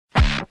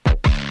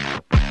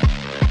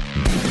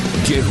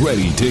Get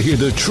ready to hear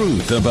the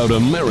truth about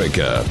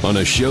America on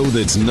a show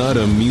that's not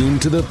immune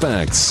to the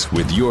facts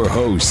with your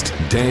host,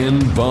 Dan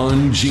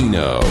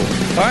Bongino.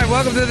 All right,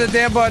 welcome to the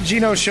Dan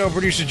Bongino Show.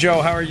 Producer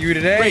Joe, how are you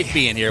today? Great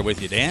being here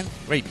with you, Dan.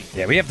 Great.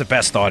 Yeah, we have the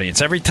best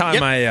audience. Every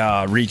time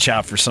I reach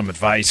out for some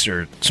advice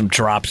or some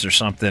drops or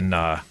something,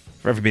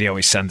 everybody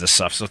always sends us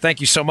stuff. So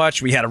thank you so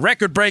much. We had a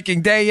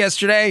record-breaking day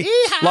yesterday.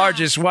 Yeehaw!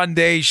 Largest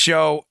one-day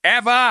show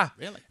ever.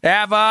 Really?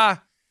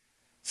 Ever.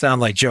 Sound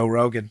like Joe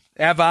Rogan.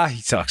 Ever.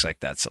 He talks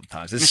like that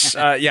sometimes. It's,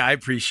 yeah, I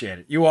appreciate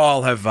it. You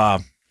all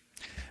have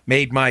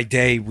made my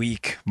day,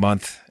 week,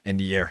 month, and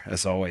year,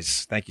 as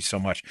always. Thank you so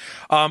much.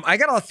 I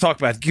got a lot to talk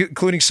about,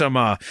 including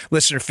some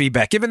listener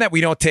feedback. Given that we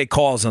don't take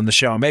calls on the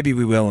show, maybe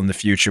we will in the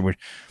future. We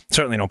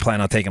certainly don't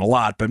plan on taking a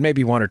lot, but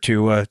maybe one or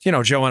two.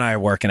 Joe and I are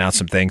working out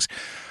some things.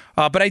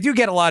 But I do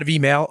get a lot of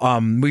email.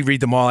 We read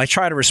them all. I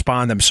try to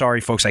respond. I'm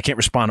sorry, folks, I can't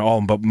respond to all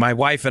of them. But my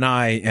wife and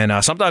I,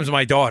 and sometimes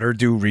my daughter,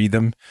 do read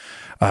them.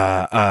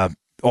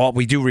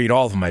 We do read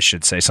all of them, I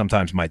should say.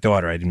 Sometimes my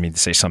daughter. I didn't mean to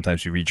say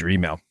sometimes we read your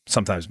email.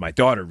 Sometimes my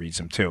daughter reads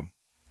them too.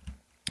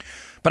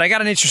 But I got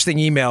an interesting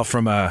email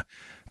from a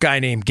guy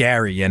named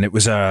Gary, and it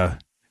was a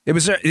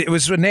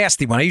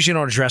nasty one. I usually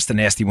don't address the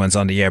nasty ones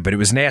on the air, but it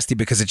was nasty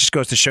because it just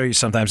goes to show you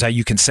sometimes how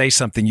you can say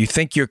something you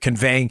think you're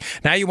conveying.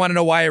 Now you want to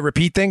know why I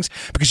repeat things?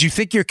 Because you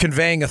think you're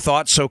conveying a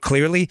thought so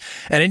clearly,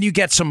 and then you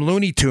get some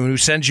Looney Tune who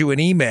sends you an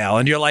email,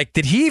 and you're like,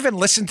 did he even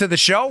listen to the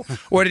show,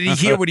 or did he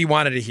hear what he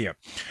wanted to hear?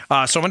 So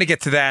I'm going to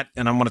get to that,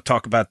 and I'm going to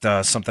talk about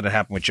something that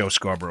happened with Joe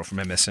Scarborough from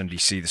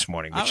MSNBC this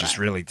morning, which is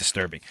really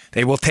disturbing.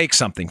 They will take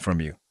something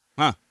from you.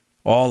 Huh.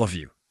 All of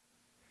you.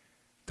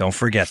 Don't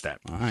forget that.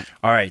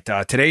 All right.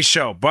 Today's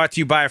show brought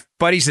to you by our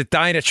buddies at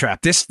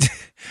Dynatrap. This,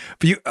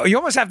 you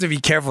almost have to be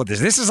careful with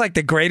this. This is like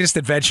the greatest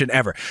invention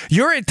ever.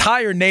 Your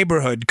entire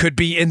neighborhood could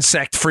be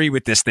insect-free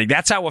with this thing.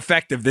 That's how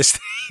effective this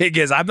thing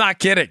is. I'm not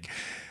kidding.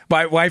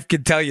 My wife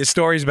can tell you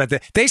stories about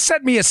that. They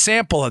sent me a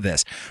sample of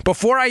this.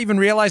 Before I even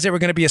realized they were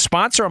going to be a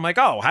sponsor, I'm like,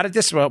 oh, how did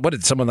this, what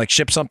did someone like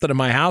ship something to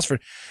my house for?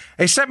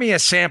 They sent me a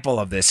sample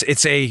of this.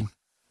 It's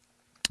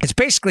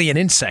basically an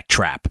insect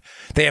trap.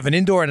 They have an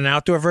indoor and an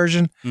outdoor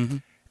version. Mm-hmm.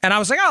 And I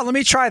was like, oh, let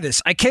me try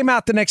this. I came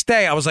out the next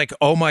day. I was like,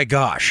 oh, my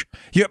gosh.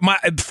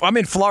 I'm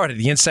in Florida,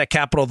 the insect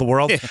capital of the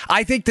world.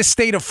 I think the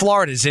state of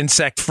Florida is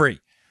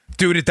insect-free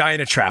due to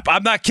Dynatrap.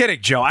 I'm not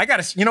kidding, Joe.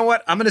 You know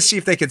what? I'm going to see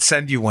if they could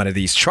send you one of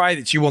these. Try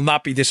this. You will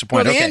not be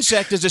disappointed. Well, the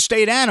insect is a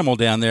state animal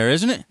down there,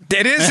 isn't it?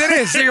 It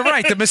is. You're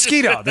right. The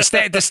mosquito. The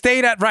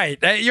state right.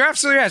 You're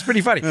absolutely right. It's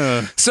pretty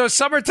funny. So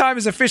summertime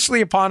is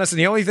officially upon us, and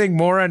the only thing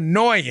more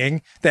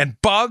annoying than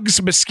bugs,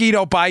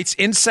 mosquito bites,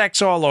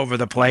 insects all over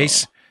the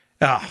place.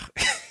 Oh.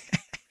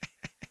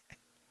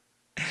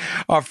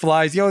 Our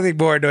flies. The only thing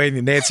more annoying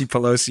than Nancy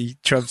Pelosi,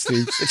 Trump's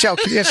tweets. Joe,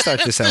 can you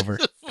start this over?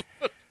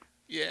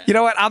 Yeah. You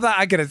know what?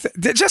 I'm going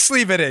to just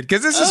leave it in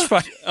because this is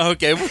funny.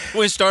 Okay,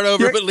 we'll start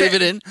over, but leave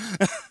it in.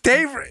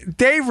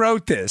 They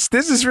wrote this.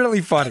 This is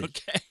really funny.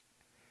 Okay.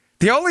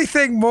 The only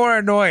thing more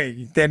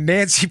annoying than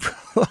Nancy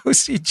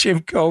Pelosi,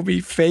 Jim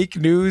Comey, fake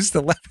news,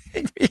 the left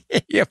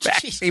media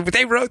vaccine, but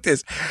they wrote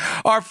this,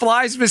 are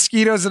flies,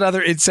 mosquitoes, and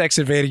other insects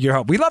invading your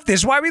home. We love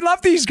this. Why we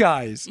love these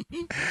guys.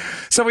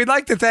 So we'd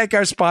like to thank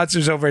our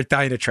sponsors over at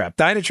Dynatrap.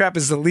 Dynatrap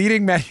is the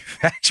leading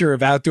manufacturer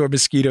of outdoor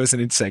mosquitoes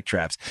and insect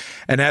traps.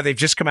 And now they've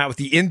just come out with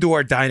the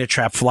indoor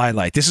Dynatrap fly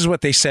light. This is what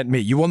they sent me.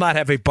 You will not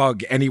have a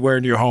bug anywhere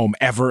in your home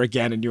ever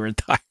again in your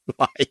entire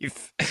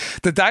life.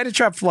 The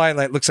Dynatrap fly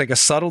light looks like a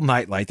subtle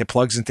nightlight that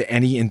plugs into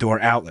any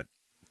indoor outlet.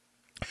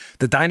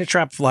 The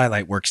Dynatrap fly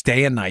light works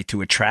day and night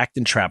to attract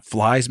and trap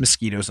flies,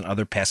 mosquitoes, and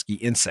other pesky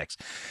insects.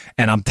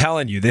 And I'm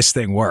telling you, this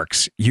thing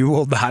works. You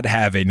will not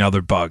have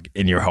another bug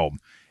in your home.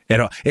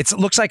 It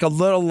looks like a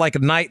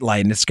night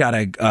light, and it's got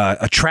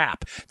a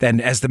trap.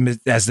 Then as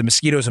the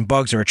mosquitoes and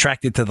bugs are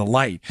attracted to the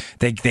light,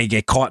 they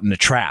get caught in the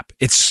trap.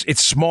 It's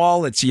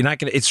small.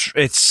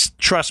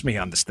 Trust me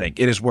on this thing.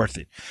 It is worth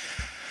it.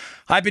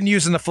 I've been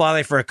using the fly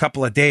light for a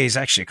couple of days,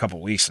 actually a couple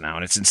of weeks now,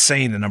 and it's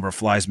insane the number of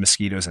flies,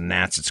 mosquitoes, and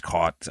gnats it's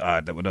caught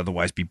that would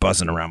otherwise be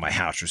buzzing around my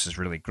house, which is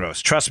really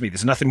gross. Trust me,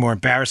 there's nothing more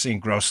embarrassing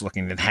and gross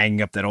looking than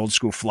hanging up that old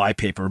school fly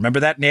paper. Remember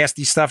that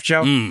nasty stuff,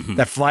 Joe? Mm-hmm.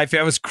 That fly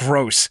paper was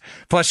gross.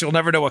 Plus, you'll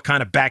never know what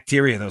kind of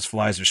bacteria those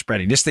flies are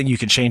spreading. This thing, you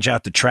can change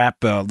out the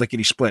trap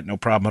lickety-split, no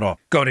problem at all.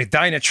 Go to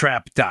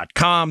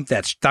Dynatrap.com.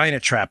 That's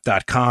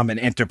Dynatrap.com and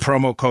enter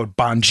promo code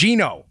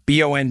Bongino,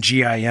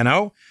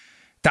 Bongino.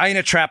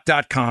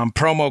 Dynatrap.com,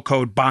 promo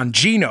code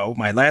Bongino,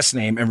 my last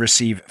name, and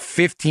receive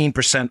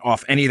 15%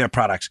 off any of their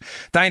products.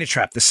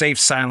 Dynatrap, the safe,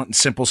 silent, and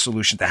simple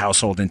solution to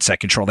household insect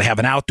control. They have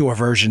an outdoor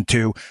version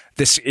too.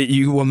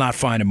 You will not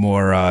find a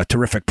more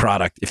terrific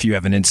product if you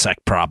have an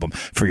insect problem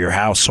for your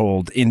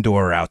household,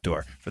 indoor or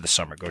outdoor, for the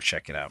summer. Go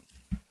check it out.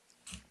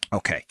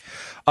 Okay.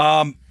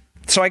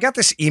 So I got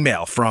this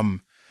email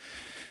from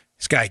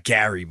this guy,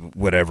 Gary,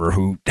 whatever,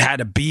 who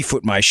had a beef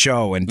with my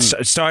show and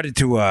started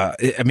to,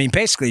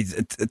 basically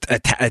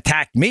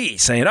attack me,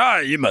 saying, oh,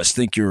 you must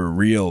think you're a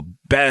real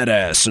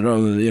badass,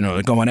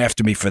 going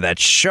after me for that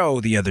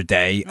show the other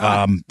day.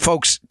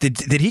 Folks, did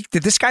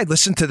this guy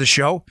listen to the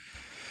show?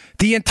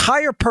 The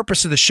entire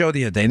purpose of the show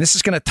the other day, and this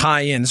is going to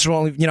tie in. This is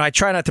only, I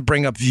try not to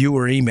bring up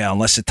viewer email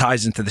unless it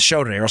ties into the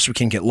show today, or else we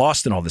can get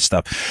lost in all this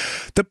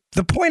stuff.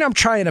 The point I'm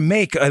trying to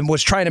make, and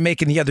was trying to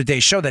make in the other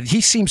day's show, that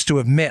he seems to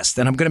have missed,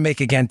 and I'm going to make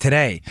again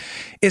today,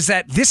 is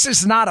that this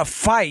is not a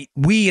fight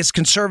we as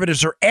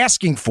conservatives are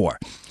asking for.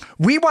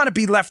 We want to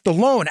be left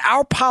alone.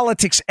 Our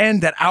politics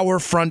end at our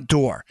front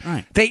door.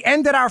 Right. They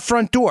end at our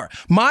front door.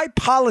 My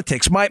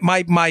politics,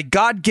 my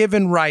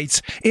God-given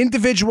rights,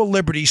 individual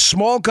liberties,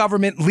 small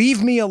government,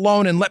 leave me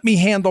alone and let me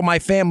handle my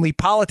family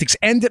politics,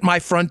 end at my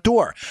front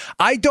door.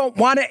 I don't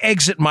want to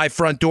exit my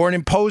front door and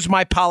impose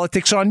my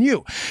politics on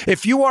you.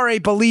 If you are a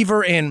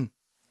believer in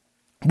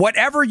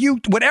whatever you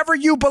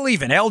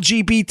believe in,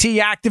 LGBT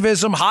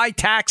activism, high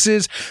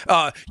taxes,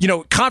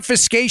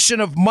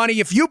 confiscation of money,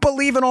 if you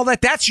believe in all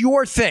that, that's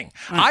your thing.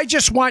 I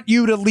just want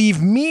you to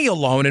leave me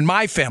alone and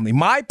my family.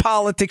 My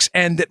politics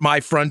end at my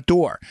front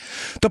door.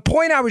 The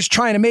point I was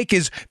trying to make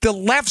is the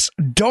lefts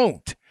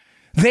don't.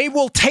 They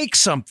will take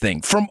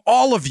something from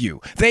all of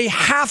you. They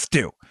have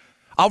to.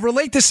 I'll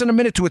relate this in a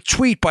minute to a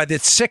tweet by the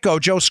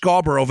sicko Joe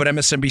Scarborough over at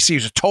MSNBC,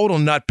 who's a total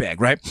nutbag,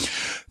 right?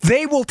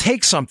 They will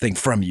take something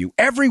from you,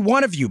 every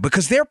one of you,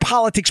 because their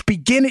politics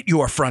begin at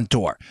your front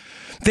door.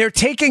 They're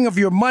taking of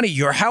your money,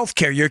 your health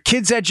care, your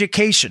kids'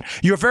 education,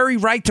 your very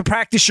right to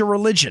practice your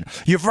religion,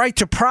 your right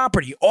to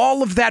property.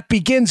 All of that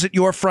begins at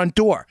your front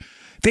door.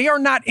 They are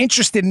not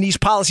interested in these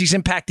policies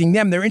impacting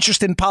them. They're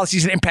interested in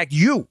policies that impact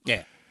you.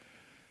 Yeah.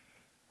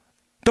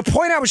 The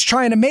point I was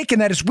trying to make in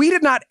that is we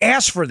did not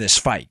ask for this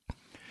fight.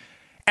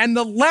 And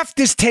the left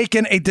has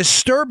taken a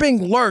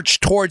disturbing lurch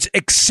towards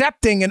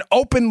accepting and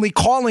openly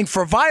calling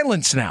for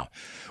violence now.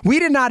 We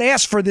did not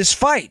ask for this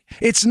fight.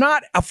 It's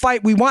not a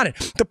fight we wanted.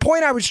 The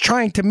point I was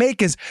trying to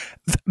make is,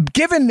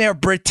 given their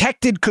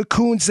protected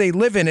cocoons they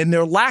live in and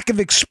their lack of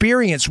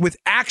experience with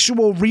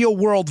actual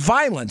real-world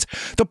violence,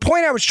 the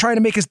point I was trying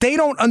to make is they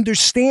don't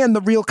understand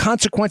the real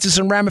consequences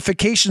and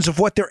ramifications of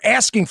what they're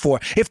asking for.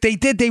 If they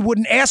did, they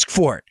wouldn't ask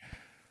for it.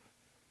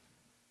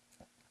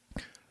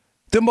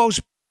 The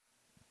most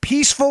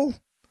peaceful,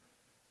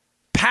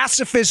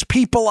 pacifist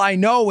people I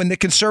know in the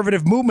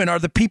conservative movement are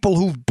the people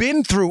who've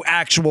been through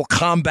actual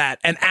combat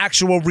and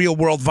actual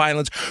real-world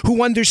violence,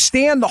 who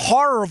understand the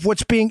horror of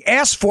what's being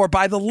asked for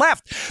by the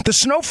left. The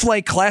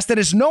snowflake class that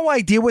has no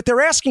idea what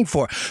they're asking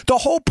for. The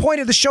whole point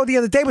of the show the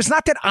other day was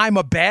not that I'm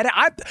a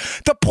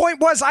the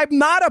point was I'm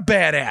not a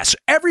badass.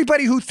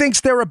 Everybody who thinks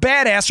they're a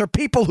badass are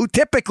people who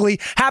typically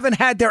haven't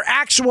had their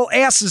actual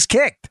asses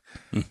kicked.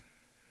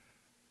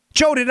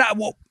 Joe,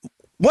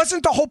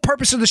 wasn't the whole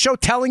purpose of the show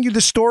telling you the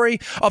story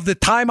of the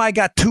time I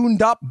got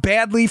tuned up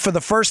badly for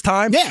the first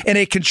time in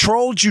a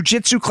controlled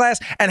jiu-jitsu class,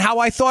 and how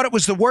I thought it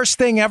was the worst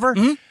thing ever?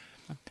 Mm-hmm.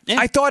 Yeah.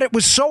 I thought it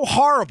was so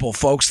horrible,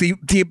 folks,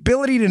 the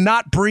ability to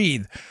not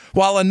breathe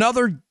while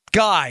another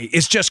guy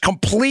is just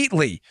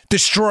completely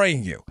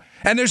destroying you.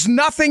 And there's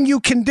nothing you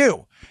can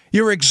do.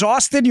 You're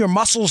exhausted. Your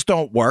muscles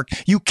don't work.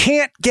 You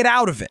can't get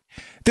out of it.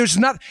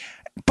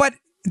 But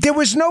there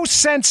was no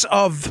sense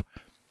of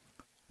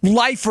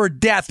life or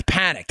death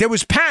panic. There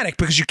was panic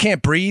because you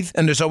can't breathe,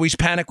 and there's always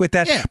panic with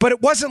that. Yeah. But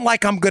it wasn't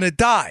like I'm going to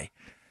die.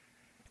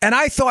 And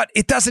I thought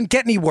it doesn't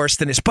get any worse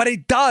than this, but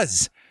it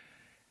does.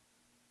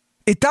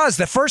 It does.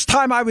 The first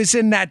time I was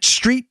in that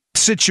street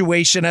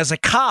situation as a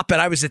cop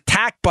and I was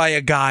attacked by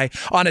a guy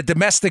on a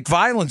domestic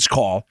violence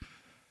call,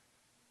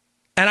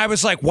 and I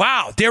was like,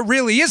 wow, there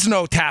really is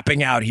no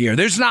tapping out here.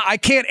 I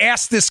can't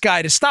ask this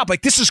guy to stop.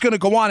 Like, this is going to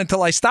go on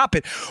until I stop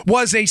it,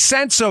 was a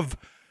sense of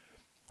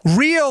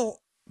real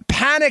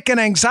panic and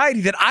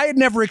anxiety that I had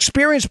never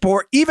experienced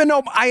before, even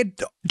though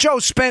Joe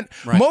spent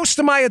most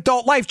of my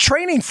adult life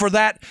training for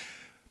that,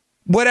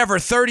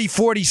 30,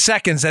 40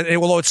 seconds,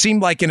 although it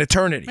seemed like an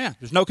eternity. Yeah,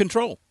 there's no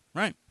control.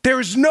 Right.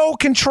 There is no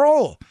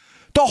control.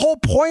 The whole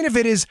point of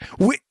it is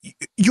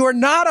you're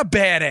not a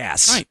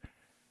badass. Right.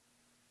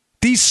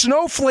 These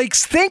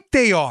snowflakes think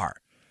they are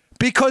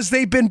because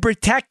they've been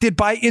protected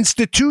by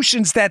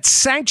institutions that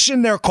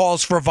sanction their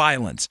calls for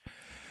violence.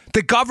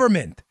 The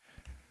government,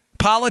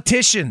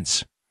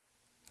 politicians,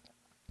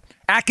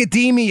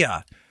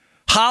 academia,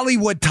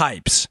 Hollywood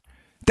types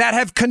that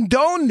have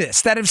condoned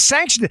this, that have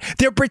sanctioned it.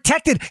 They're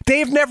protected.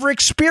 They've never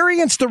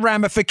experienced the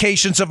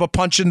ramifications of a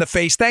punch in the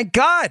face, thank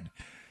God.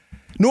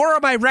 Nor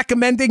am I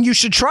recommending you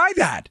should try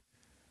that.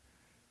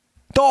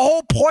 The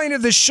whole point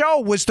of the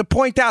show was to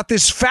point out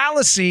this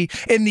fallacy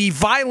in the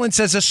violence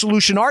as a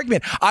solution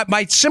argument.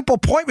 My simple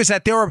point was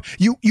that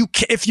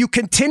if you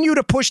continue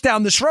to push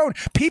down this road,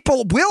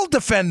 people will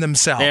defend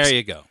themselves. There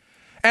you go.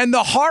 And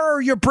the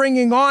horror you're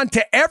bringing on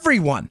to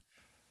everyone,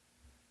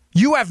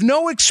 you have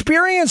no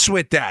experience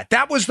with that.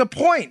 That was the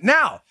point.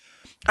 Now,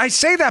 I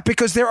say that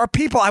because there are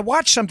people, I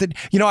watched something,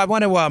 I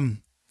want to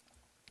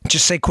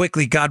just say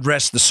quickly, God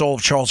rest the soul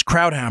of Charles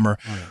Krauthammer,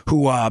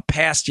 who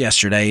passed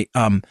yesterday.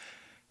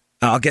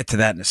 I'll get to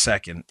that in a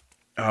second.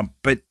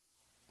 But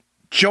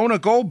Jonah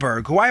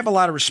Goldberg, who I have a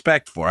lot of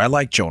respect for. I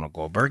like Jonah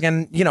Goldberg.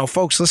 And,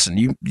 folks,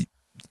 listen,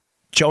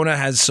 Jonah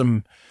has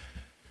some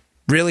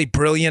really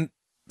brilliant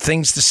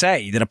things to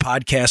say. He did a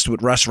podcast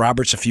with Russ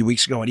Roberts a few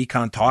weeks ago on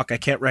Econ Talk. I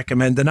can't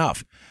recommend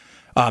enough.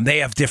 They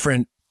have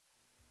different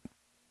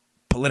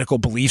political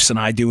beliefs than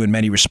I do in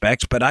many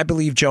respects, but I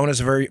believe Jonah's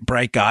a very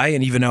bright guy,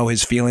 and even though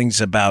his feelings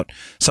about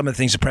some of the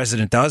things the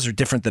president does are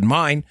different than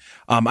mine,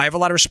 I have a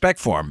lot of respect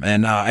for him,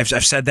 and I've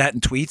said that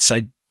in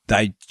tweets.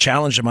 I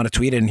challenged him on a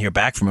tweet. I didn't hear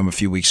back from him a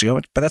few weeks ago,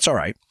 but that's all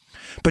right.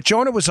 But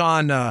Jonah was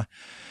on, and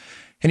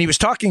he was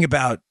talking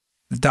about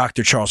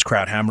Dr. Charles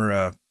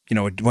Krauthammer,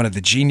 one of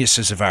the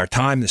geniuses of our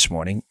time this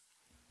morning,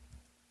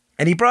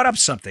 and he brought up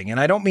something, and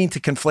I don't mean to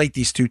conflate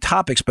these two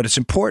topics, but it's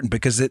important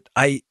because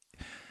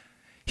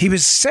he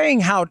was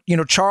saying how,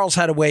 Charles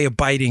had a way of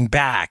biting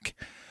back,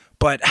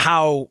 but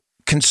how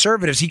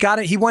conservatives,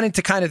 he went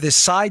into kind of this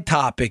side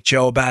topic,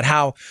 Joe, about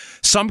how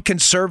some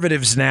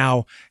conservatives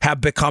now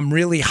have become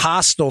really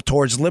hostile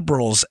towards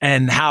liberals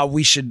and how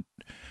we should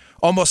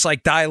almost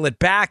like dial it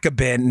back a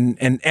bit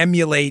and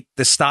emulate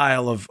the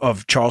style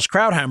of Charles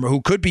Krauthammer,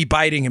 who could be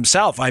biting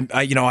himself.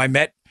 I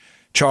met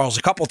Charles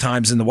a couple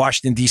times in the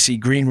Washington, D.C.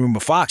 green room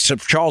of Fox. So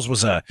Charles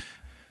was a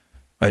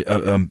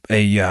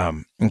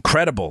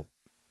incredible,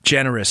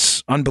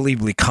 generous,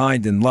 unbelievably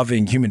kind and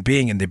loving human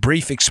being in the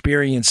brief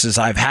experiences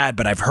I've had,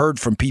 but I've heard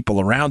from people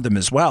around him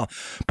as well.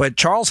 But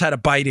Charles had a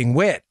biting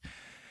wit.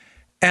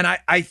 And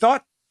I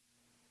thought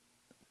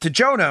to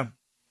Jonah,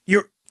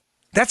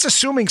 that's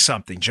assuming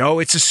something, Joe.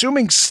 It's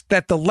assuming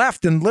that the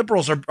left and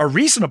liberals are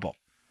reasonable.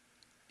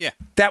 Yeah.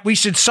 That we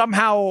should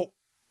somehow,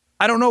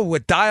 I don't know,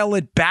 dial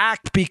it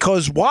back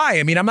because why?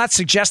 I mean, I'm not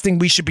suggesting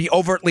we should be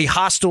overtly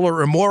hostile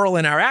or immoral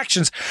in our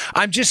actions.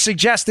 I'm just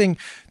suggesting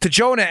to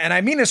Jonah, and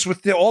I mean this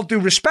with all due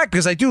respect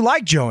because I do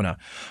like Jonah.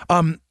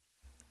 I'm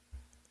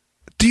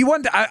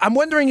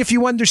wondering if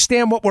you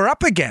understand what we're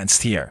up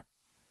against here.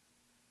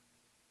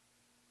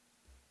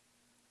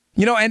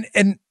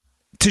 And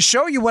to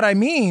show you what I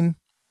mean,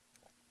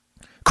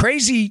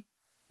 crazy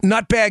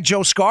nutbag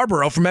Joe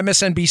Scarborough from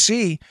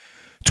MSNBC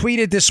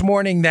tweeted this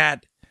morning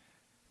that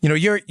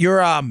you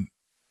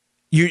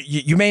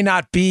may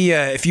not be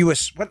if you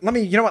was let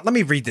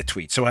me read the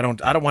tweet so I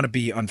don't want to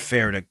be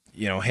unfair to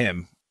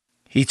him.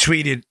 He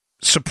tweeted,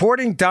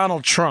 supporting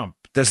Donald Trump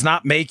does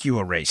not make you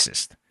a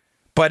racist,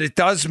 but it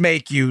does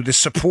make you the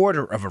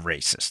supporter of a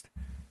racist.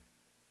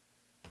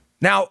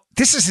 Now,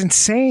 this is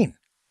insane.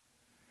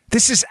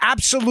 This is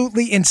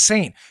absolutely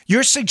insane.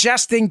 You're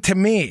suggesting to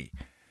me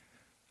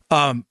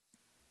a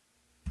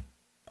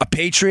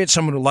patriot,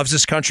 someone who loves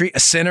this country, a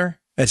sinner,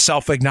 a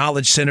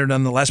self-acknowledged sinner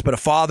nonetheless, but a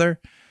father,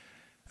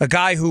 a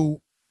guy who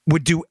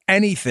would do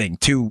anything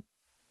to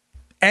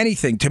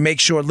make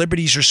sure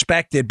liberty's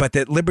respected, but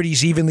that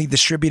liberty's evenly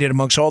distributed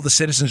amongst all the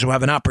citizens who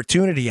have an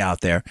opportunity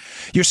out there.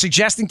 You're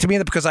suggesting to me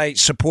that because I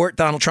support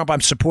Donald Trump,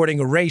 I'm supporting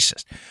a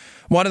racist.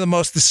 One of the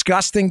most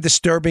disgusting,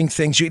 disturbing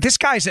things. This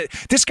guy's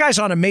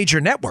on a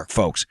major network,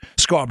 folks.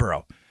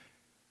 Scarborough,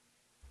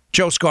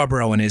 Joe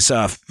Scarborough, and his.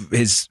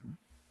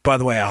 By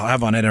the way, I'll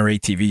have on NRA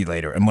TV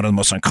later, and one of the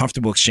most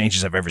uncomfortable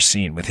exchanges I've ever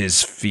seen with his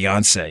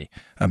fiancée,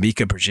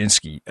 Mika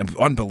Brzezinski.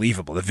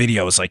 Unbelievable. The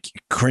video is like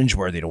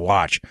cringeworthy to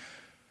watch.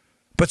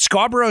 But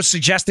Scarborough's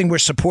suggesting we're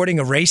supporting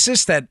a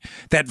racist, that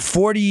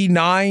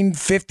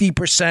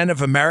 49-50%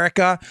 of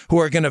America who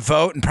are going to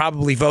vote and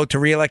probably vote to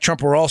reelect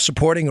Trump, we're all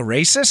supporting a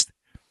racist.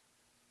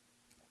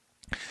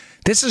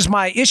 This is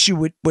my issue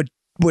with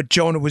what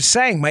Jonah was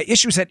saying. My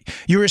issue is that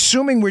you're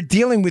assuming we're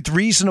dealing with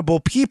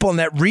reasonable people and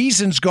that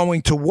reason's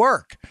going to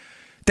work,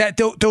 that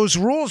those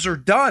rules are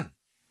done.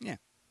 Yeah.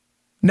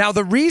 Now,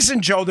 the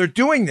reason, Joe, they're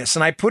doing this,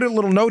 and I put a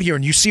little note here,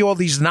 and you see all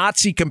these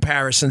Nazi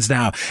comparisons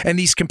now and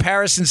these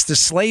comparisons to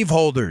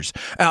slaveholders.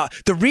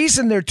 The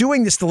reason they're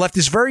doing this, the left,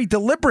 is very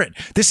deliberate.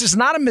 This is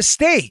not a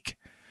mistake.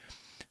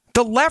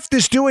 The left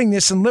is doing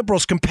this, and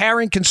liberals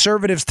comparing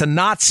conservatives to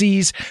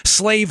Nazis,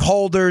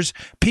 slaveholders,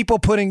 people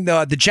putting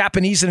the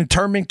Japanese in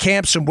internment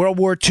camps in World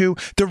War II.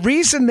 The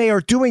reason they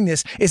are doing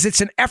this is it's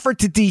an effort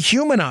to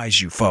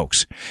dehumanize you,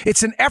 folks.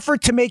 It's an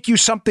effort to make you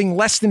something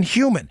less than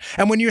human.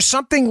 And when you're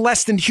something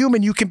less than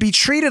human, you can be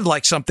treated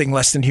like something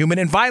less than human,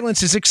 and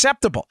violence is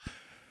acceptable.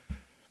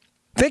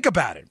 Think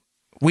about it.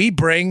 We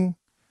bring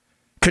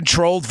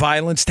controlled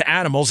violence to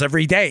animals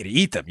every day to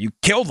eat them. You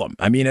kill them.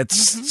 I mean,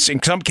 it's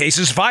in some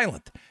cases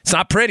violent. It's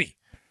not pretty.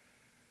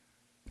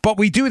 But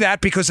we do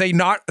that because they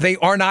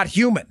are not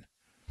human.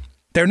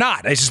 They're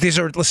not. These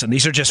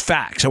are just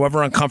facts,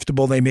 however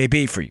uncomfortable they may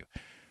be for you.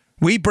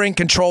 We bring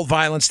controlled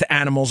violence to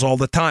animals all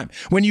the time.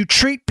 When you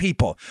treat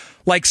people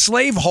like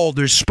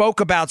slaveholders spoke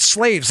about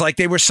slaves like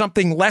they were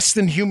something less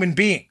than human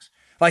beings,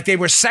 like they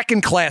were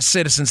second-class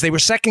citizens. They were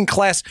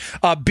second-class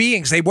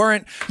beings. They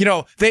weren't,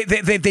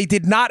 they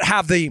did not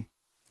have the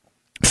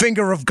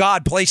finger of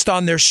God placed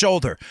on their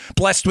shoulder,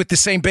 blessed with the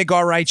same big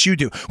R rights you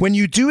do. When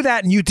you do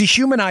that and you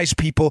dehumanize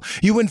people,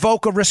 you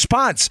invoke a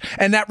response.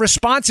 And that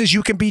response is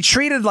you can be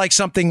treated like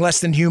something less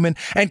than human,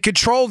 and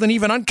controlled and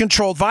even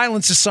uncontrolled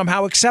violence is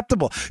somehow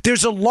acceptable.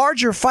 There's a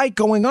larger fight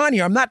going on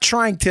here. I'm not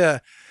trying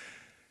to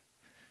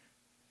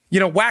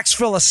wax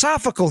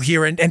philosophical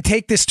here and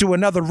take this to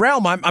another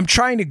realm. I'm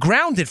trying to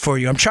ground it for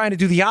you. I'm trying to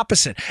do the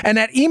opposite. And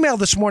that email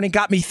this morning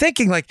got me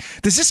thinking, like,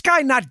 does this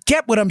guy not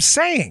get what I'm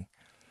saying?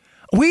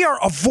 We are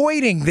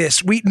avoiding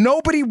this.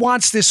 Nobody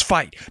wants this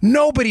fight.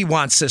 Nobody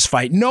wants this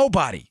fight.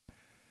 Nobody.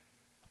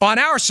 On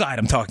our side,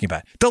 I'm talking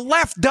about. The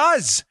left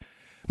does.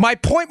 My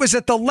point was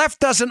that the left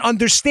doesn't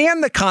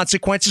understand the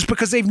consequences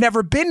because they've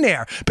never been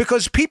there.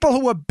 Because people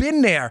who have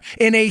been there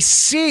in a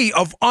sea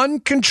of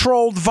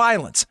uncontrolled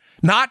violence,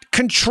 not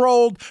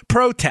controlled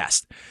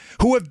protest,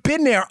 who have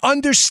been there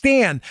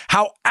understand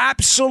how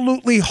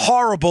absolutely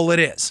horrible it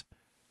is.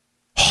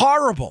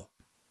 Horrible.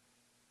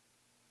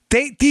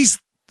 These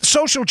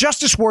social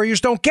justice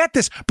warriors don't get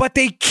this, but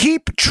they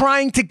keep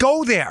trying to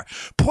go there,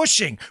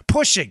 pushing,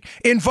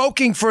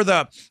 invoking for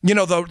the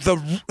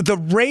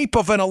rape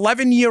of an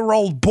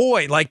 11-year-old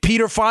boy like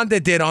Peter Fonda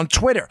did on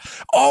Twitter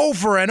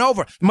over and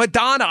over.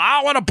 Madonna,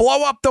 I want to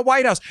blow up the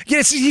White House.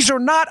 Yes, these are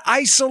not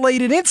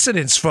isolated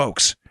incidents,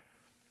 folks.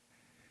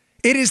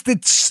 It is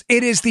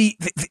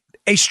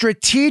a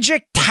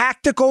strategic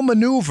tactical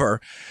maneuver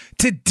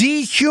to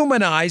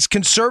dehumanize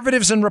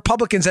conservatives and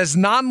Republicans as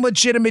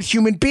non-legitimate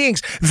human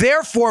beings.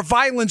 Therefore,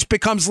 violence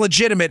becomes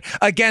legitimate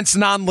against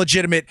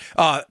non-legitimate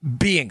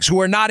beings who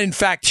are not, in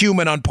fact,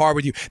 human on par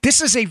with you.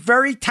 This is a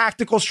very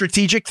tactical,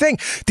 strategic thing.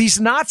 These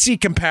Nazi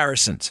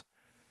comparisons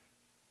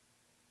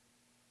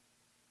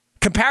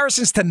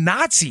to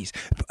Nazis.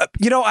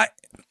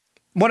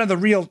 One of the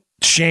real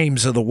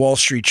shames of the Wall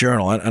Street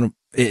Journal,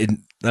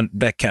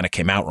 that kind of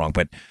came out wrong,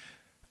 but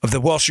of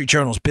the Wall Street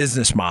Journal's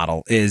business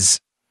model is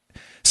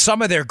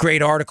some of their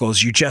great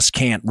articles you just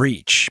can't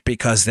reach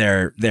because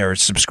they're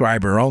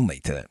subscriber only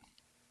to them.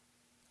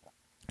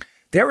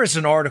 There is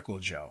an article,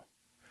 Joe,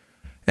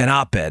 an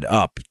op-ed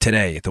up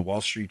today at the Wall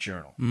Street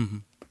Journal. Mm-hmm.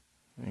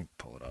 Let me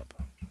pull it up.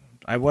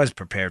 I was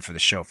prepared for the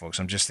show, folks.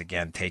 I'm just,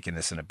 again, taking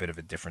this in a bit of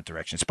a different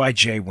direction. It's by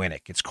Jay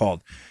Winnick. It's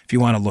called, if you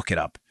want to look it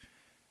up,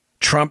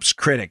 Trump's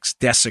Critics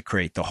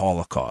Desecrate the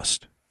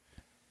Holocaust.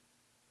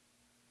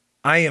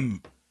 I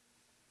am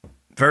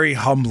very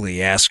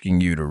humbly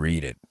asking you to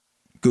read it.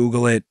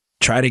 Google it.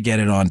 Try to get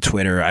it on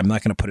Twitter. I'm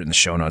not going to put it in the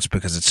show notes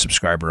because it's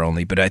subscriber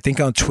only, but I think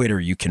on Twitter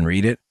you can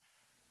read it.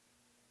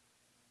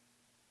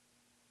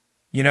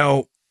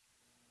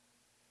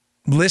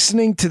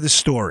 Listening to the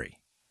story,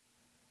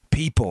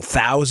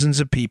 thousands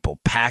of people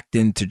packed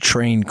into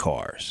train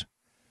cars,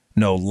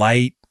 no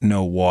light,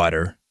 no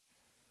water,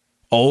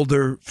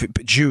 older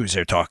Jews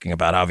they're talking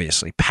about,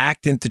 obviously,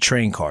 packed into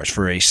train cars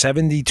for a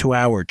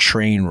 72-hour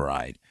train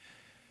ride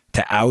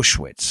to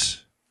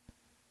Auschwitz,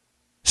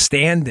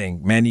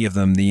 standing, many of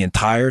them the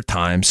entire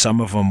time,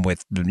 some of them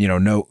with,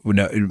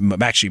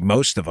 actually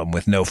most of them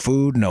with no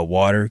food, no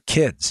water,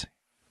 kids,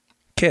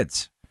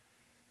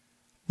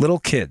 little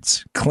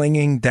kids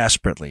clinging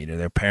desperately to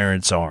their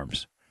parents'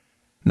 arms,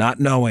 not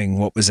knowing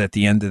what was at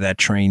the end of that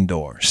train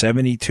door.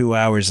 72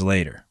 hours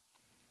later,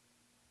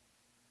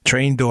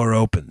 train door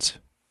opens.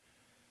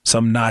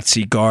 Some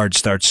Nazi guard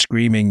starts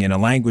screaming in a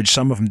language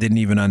some of them didn't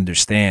even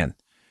understand.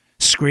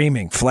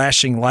 Screaming,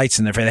 flashing lights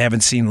in their face. They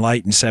haven't seen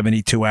light in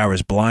 72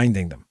 hours,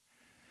 blinding them.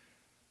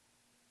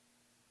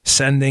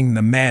 Sending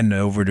the men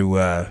over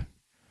to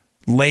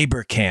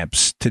labor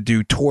camps to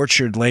do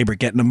tortured labor,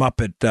 getting them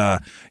up at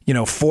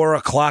 4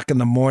 o'clock in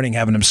the morning,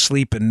 having them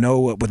sleep with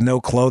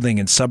no clothing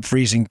in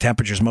sub-freezing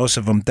temperatures. Most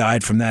of them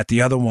died from that.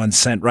 The other ones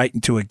sent right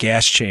into a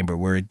gas chamber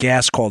where a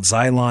gas called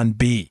Xylon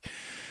B,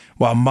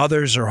 while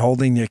mothers are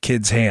holding their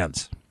kids'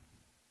 hands.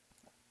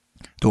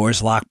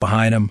 Doors locked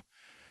behind them.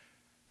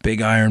 Big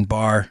iron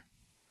bar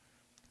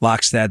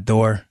locks that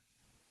door.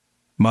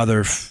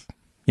 Mother,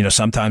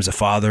 sometimes a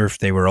father, if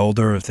they were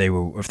older, if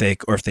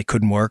they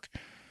couldn't work,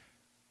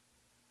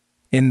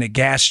 in the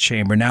gas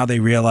chamber. Now they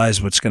realize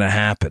what's going to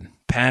happen.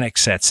 Panic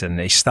sets in.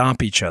 They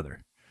stomp each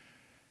other.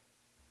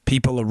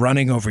 People are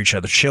running over each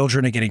other.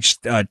 Children are getting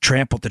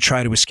trampled to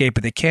try to escape,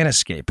 but they can't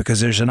escape because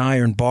there's an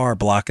iron bar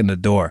blocking the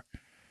door.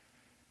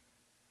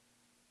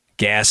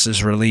 Gas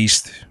is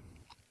released.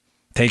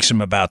 Takes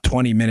them about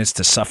 20 minutes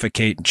to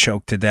suffocate and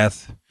choke to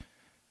death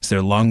as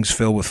their lungs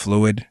fill with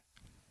fluid.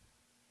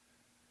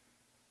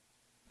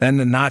 Then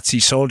the Nazi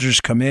soldiers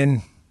come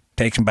in.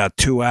 Takes them about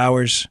 2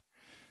 hours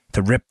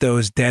to rip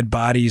those dead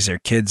bodies, their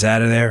kids,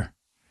 out of there.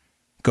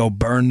 Go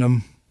burn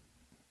them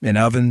in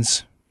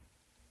ovens.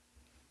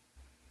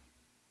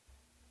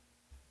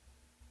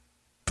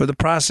 For the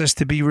process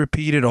to be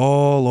repeated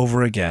all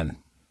over again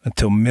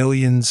until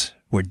millions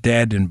were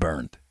dead and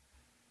burned.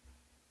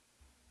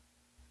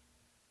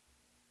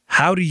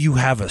 How do you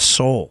have a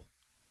soul?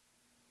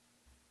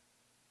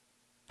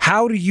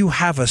 How do you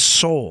have a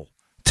soul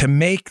to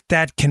make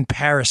that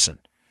comparison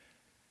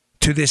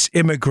to this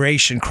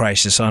immigration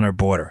crisis on our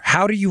border?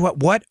 How do you,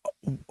 what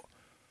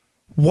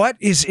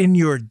is in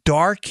your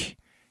dark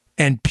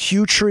and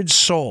putrid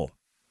soul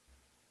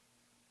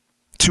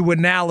to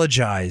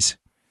analogize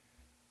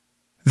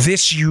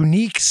this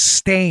unique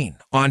stain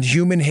on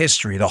human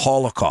history, the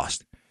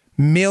Holocaust?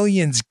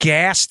 Millions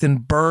gassed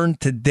and burned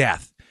to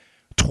death,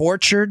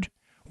 tortured,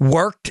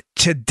 worked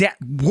to death,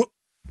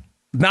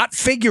 not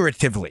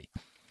figuratively,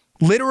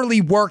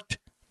 literally worked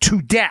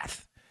to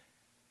death,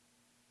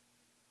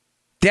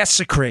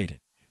 desecrated,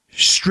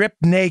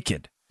 stripped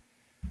naked,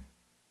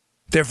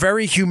 their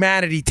very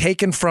humanity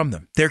taken from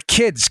them, their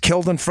kids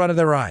killed in front of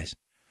their eyes.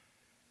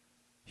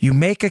 You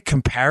make a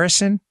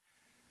comparison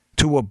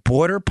to a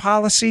border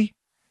policy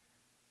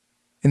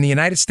in the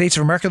United States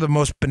of America, the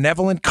most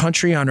benevolent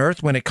country on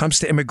earth when it comes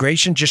to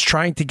immigration, just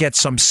trying to get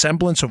some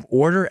semblance of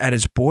order at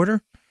its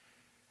border?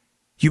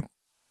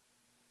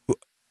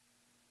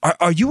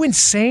 Are you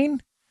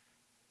insane?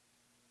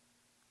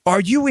 Are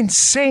you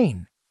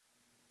insane?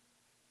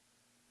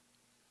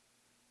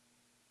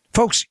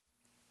 Folks,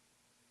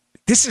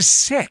 this is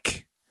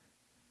sick.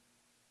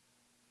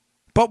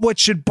 But what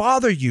should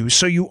bother you,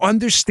 so you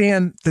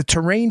understand the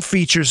terrain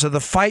features of the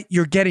fight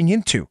you're getting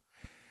into,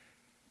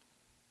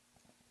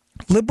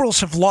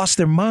 liberals have lost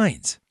their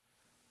minds.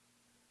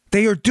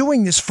 They are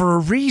doing this for a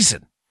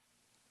reason.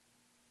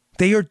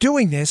 They are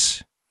doing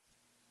this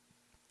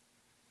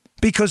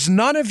because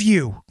none of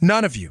you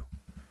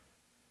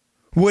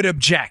would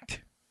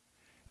object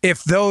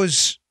if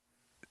those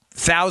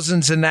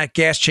thousands in that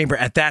gas chamber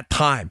at that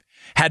time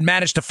had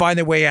managed to find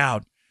their way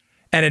out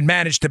and had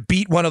managed to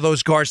beat one of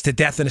those guards to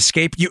death and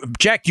escape. You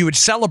object, you would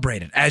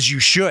celebrate it, as you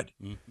should.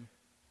 Mm-hmm.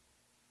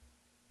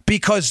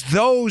 Because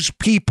those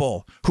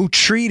people who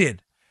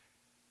treated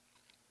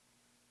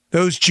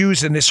those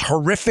Jews in this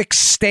horrific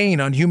stain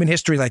on human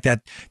history like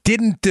that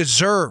didn't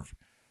deserve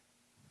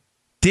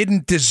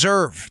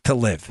to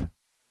live.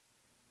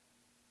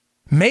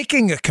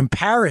 Making a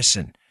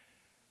comparison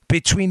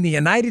between the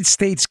United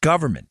States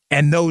government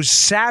and those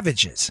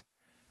savages,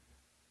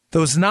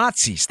 those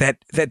Nazis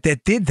that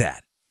did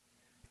that,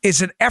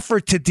 is an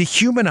effort to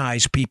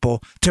dehumanize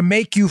people, to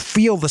make you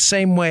feel the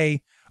same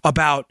way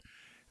about,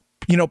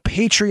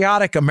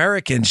 patriotic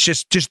Americans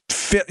just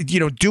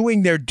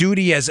doing their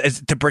duty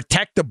as to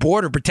protect the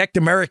border, protect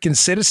American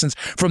citizens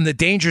from the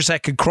dangers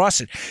that could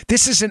cross it.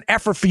 This is an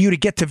effort for you to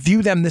get to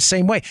view them the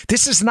same way.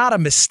 This is not a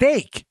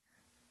mistake.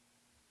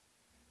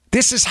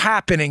 This is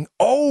happening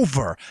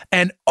over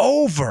and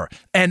over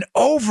and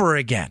over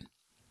again.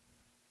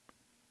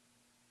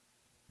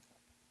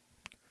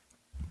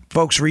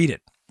 Folks, read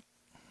it.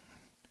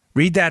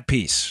 Read that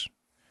piece.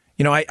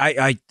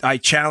 I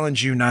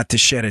challenge you not to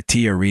shed a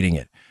tear reading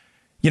it.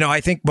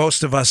 I think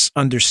most of us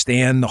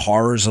understand the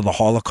horrors of the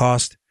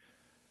Holocaust,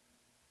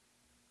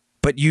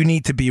 but you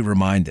need to be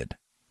reminded.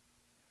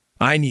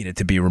 I needed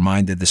to be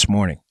reminded this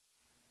morning.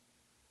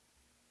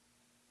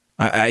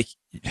 I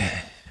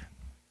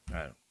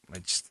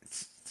just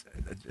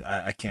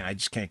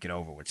can't get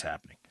over what's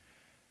happening.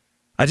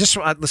 I just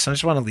want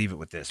to leave it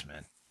with this,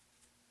 man.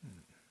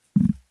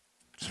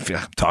 I feel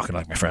like I'm talking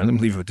like my friend. Let me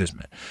leave it with this,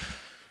 man.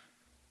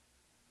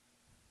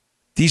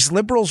 These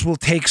liberals will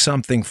take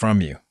something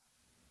from you.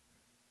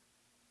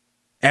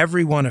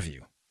 Every one of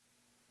you.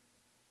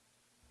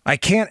 I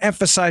can't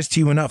emphasize to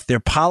you enough,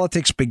 their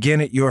politics begin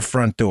at your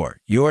front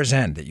door. Yours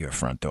end at your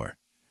front door.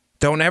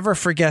 Don't ever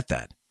forget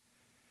that.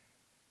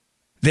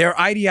 Their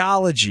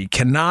ideology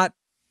cannot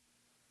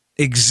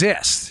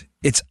exist.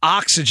 Its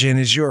oxygen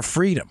is your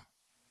freedom.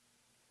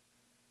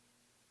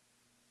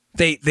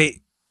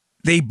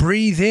 They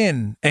breathe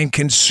in and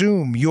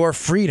consume your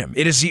freedom.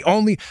 It is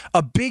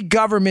a big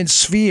government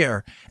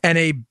sphere and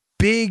a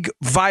big,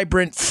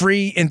 vibrant,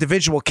 free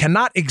individual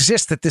cannot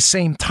exist at the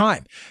same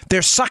time.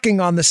 They're sucking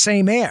on the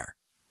same air.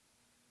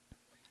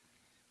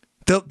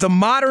 The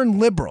modern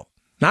liberal,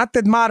 not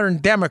the modern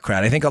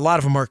Democrat, I think a lot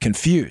of them are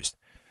confused.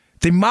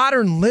 The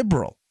modern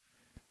liberal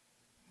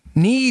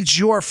needs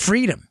your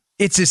freedom.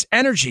 It's his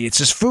energy, it's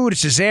his food,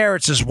 it's his air,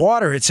 it's his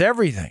water, it's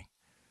everything.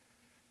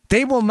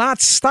 They will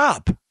not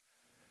stop.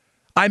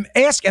 I'm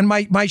asking,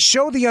 and my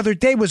show the other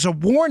day was a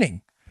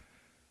warning,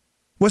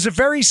 was a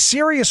very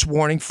serious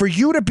warning for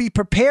you to be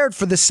prepared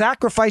for the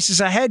sacrifices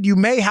ahead you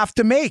may have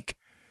to make.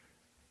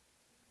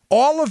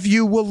 All of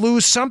you will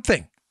lose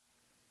something.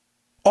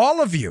 All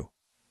of you.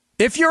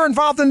 If you're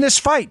involved in this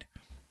fight.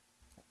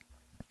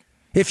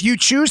 If you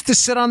choose to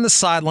sit on the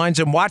sidelines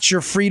and watch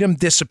your freedom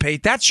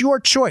dissipate, that's your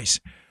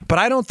choice. But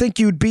I don't think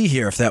you'd be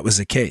here if that was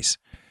the case,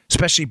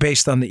 especially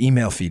based on the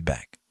email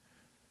feedback.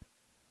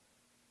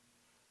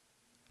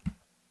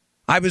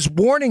 I was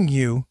warning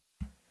you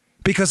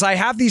because I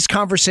have these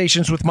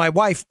conversations with my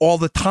wife all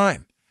the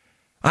time.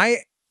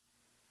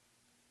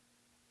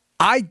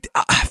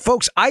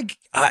 Folks,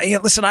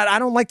 listen, I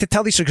don't like to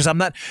tell these because I'm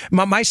not,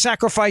 my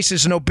sacrifice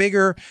is no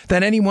bigger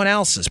than anyone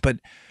else's, but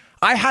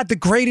I had the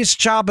greatest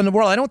job in the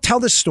world. I don't tell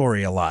this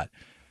story a lot.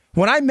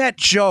 When I met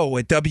Joe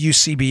at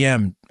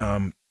WCBM,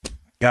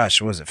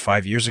 what was it,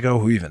 5 years ago?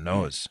 Who even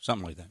knows?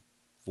 Something like that.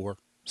 4.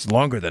 It's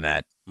longer than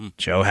that.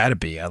 Joe had to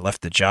be. I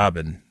left the job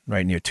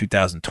right near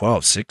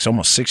 2012,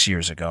 almost 6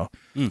 years ago.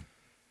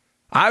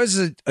 I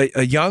was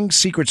a young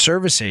Secret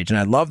Service agent.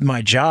 I loved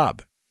my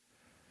job.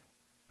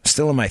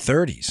 Still in my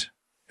 30s.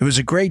 It was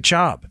a great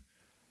job.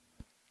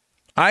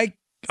 I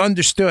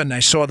understood and I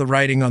saw the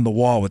writing on the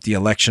wall with the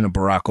election of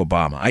Barack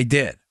Obama. I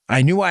did.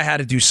 I knew I had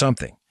to do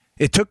something.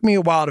 It took me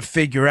a while to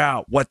figure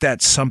out what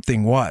that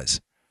something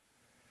was.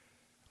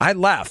 I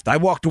left. I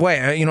walked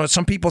away.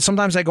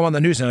 Sometimes I go on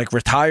the news and like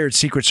retired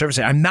Secret Service.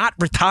 I'm not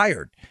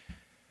retired.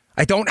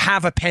 I don't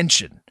have a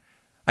pension.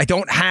 I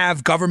don't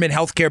have government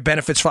health care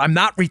benefits. I'm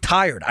not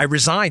retired. I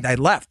resigned. I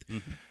left.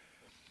 Mm-hmm.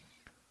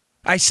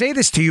 I say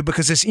this to you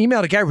because this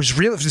email to Gary was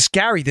real. This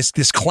Gary,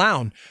 this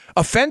clown,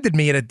 offended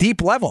me at a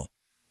deep level.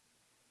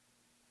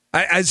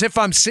 As if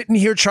I'm sitting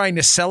here trying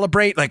to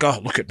celebrate, like, oh,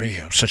 look at me.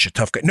 I'm such a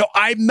tough guy. No,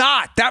 I'm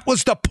not. That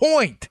was the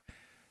point.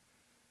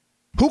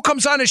 Who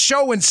comes on a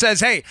show and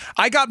says, hey,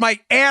 I got my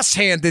ass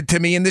handed to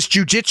me in this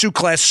jiu-jitsu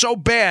class so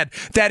bad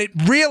that it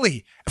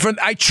really,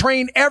 I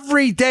train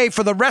every day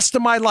for the rest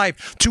of my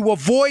life to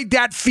avoid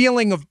that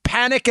feeling of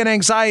panic and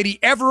anxiety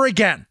ever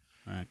again.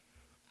 Right.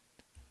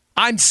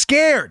 I'm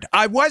scared.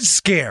 I was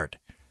scared.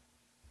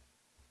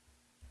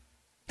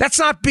 That's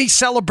not me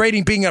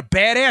celebrating being a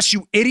badass,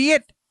 you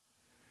idiot.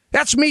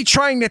 That's me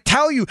trying to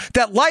tell you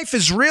that life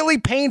is really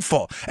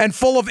painful and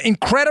full of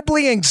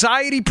incredibly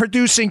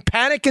anxiety-producing,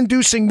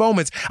 panic-inducing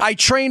moments. I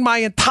train my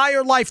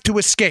entire life to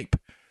escape.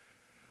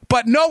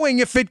 But knowing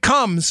if it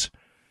comes,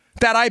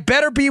 that I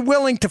better be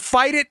willing to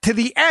fight it to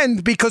the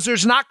end because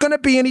there's not going to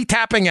be any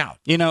tapping out.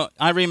 You know,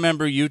 I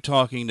remember you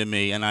talking to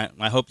me, and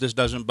I hope this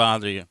doesn't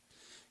bother you.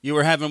 You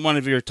were having one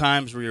of your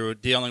times where you were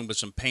dealing with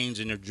some pains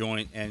in your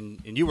joint,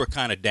 and you were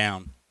kind of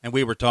down, and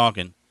we were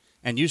talking.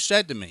 And you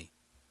said to me,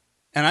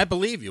 and I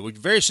believe you,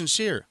 very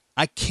sincere,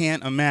 I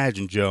can't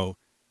imagine, Joe,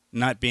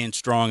 not being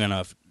strong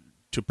enough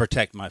to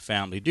protect my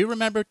family. Do you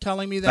remember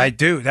telling me that? I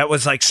do. That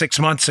was like 6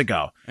 months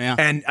ago. Yeah.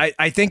 And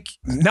I think,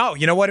 no,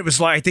 you know what it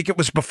was like? I think it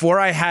was before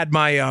I had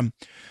my,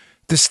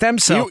 the stem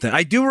cell thing.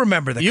 I do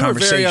remember the conversation. You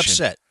were very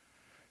upset.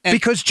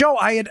 Because, Joe,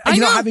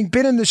 having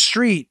been in the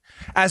street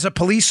as a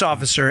police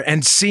officer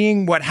and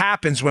seeing what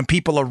happens when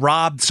people are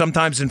robbed,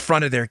 sometimes in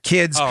front of their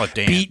kids,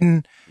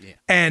 beaten. Yeah.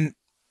 And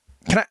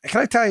can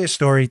I tell you a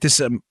story?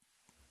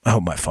 I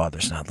hope my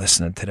father's not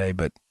listening today,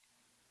 but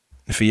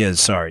if he is,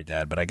 sorry,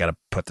 Dad, but I got to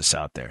put this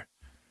out there.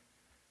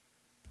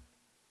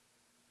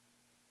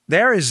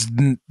 There's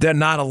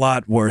not a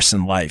lot worse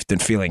in life than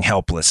feeling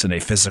helpless in a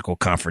physical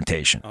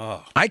confrontation.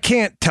 Oh. I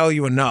can't tell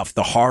you enough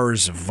the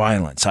horrors of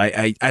violence.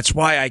 That's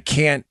why I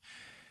can't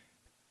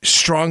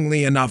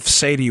strongly enough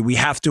say to you, we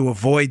have to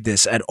avoid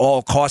this at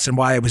all costs, and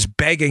why I was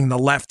begging the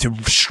left to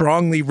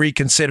strongly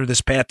reconsider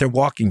this path they're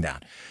walking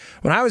down.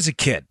 When I was a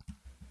kid,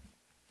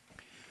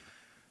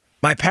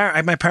 my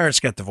parents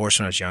got divorced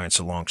when I was young. It's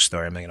a long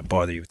story. I'm not going to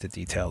bother you with the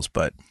details,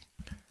 but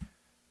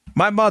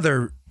my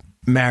mother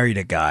married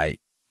a guy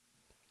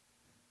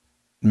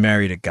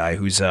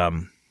who's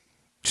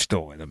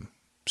still with him.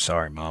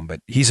 Sorry, Mom,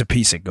 but he's a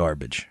piece of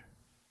garbage.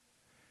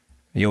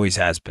 He always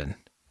has been.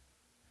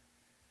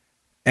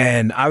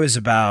 And I was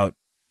about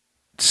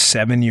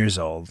 7 years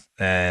old,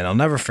 and I'll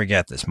never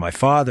forget this. My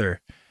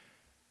father,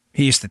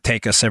 he used to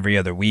take us every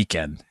other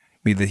weekend.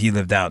 He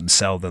lived out in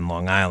Selden,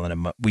 Long Island,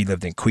 and we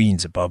lived in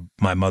Queens above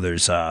my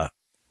mother's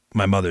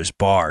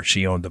bar.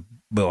 She owned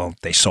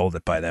they sold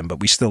it by then, but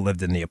we still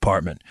lived in the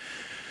apartment.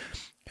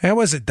 And it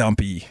was a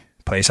dumpy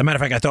place. As a matter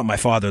of fact, I thought my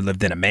father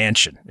lived in a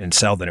mansion in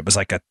Selden. It was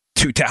like a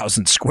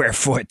 2,000 square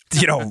foot,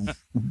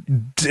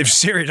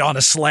 serious on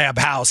a slab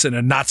house in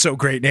a not so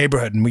great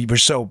neighborhood. And we were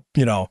so,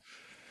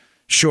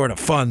 short of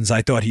funds.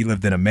 I thought he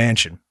lived in a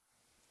mansion.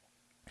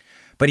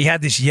 But he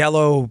had this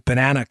yellow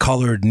banana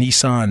colored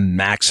Nissan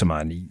Maxima,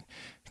 and he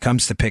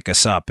comes to pick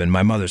us up. And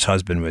my mother's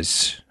husband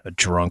was a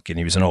drunk, and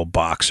he was an old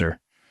boxer.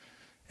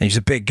 And he's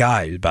a big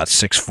guy. He was about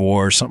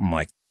 6'4", something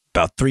like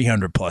about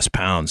 300 plus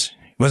pounds.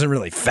 He wasn't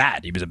really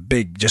fat. He was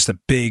just a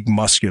big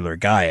muscular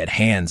guy. Had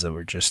hands that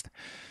were just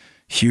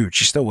huge.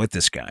 He's still with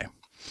this guy.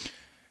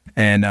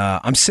 And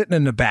I'm sitting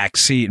in the back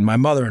seat, and my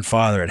mother and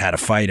father had a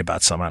fight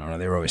about something. I don't know.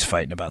 They were always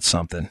fighting about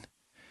something.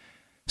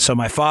 So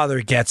my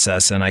father gets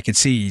us, and I can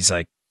see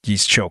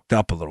he's choked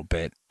up a little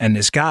bit. And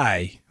this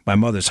guy, my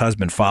mother's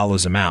husband,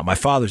 follows him out. My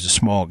father's a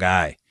small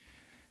guy.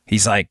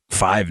 He's like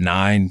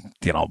 5'9",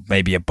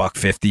 maybe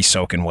 $150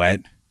 soaking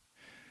wet.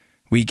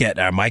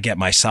 I get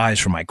my size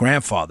from my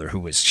grandfather, who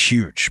was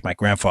huge. My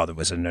grandfather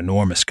was an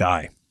enormous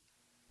guy.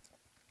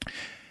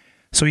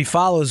 So he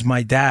follows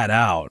my dad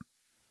out,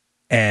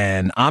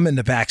 and I'm in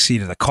the back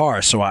seat of the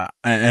car.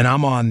 And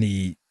I'm on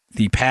the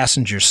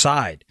passenger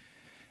side.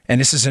 And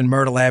this is in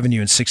Myrtle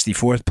Avenue and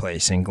 64th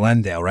Place in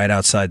Glendale, right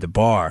outside the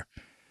bar.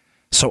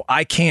 So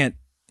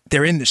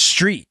they're in the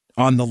street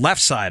on the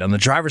left side, on the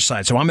driver's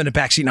side. So I'm in the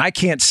back seat, and I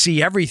can't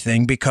see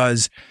everything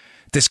because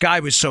this guy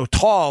was so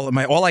tall, and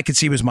all I could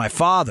see was my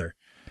father.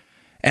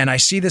 And I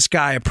see this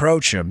guy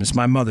approach him. It's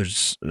my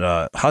mother's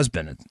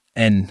husband.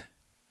 And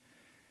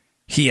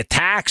he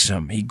attacks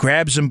him. He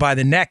grabs him by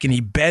the neck, and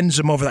he bends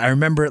him over. I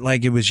remember it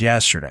like it was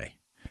yesterday.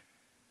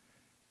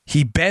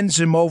 He bends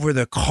him over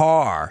the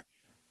car,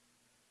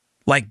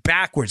 like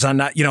backwards on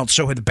that,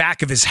 so the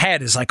back of his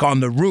head is like on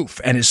the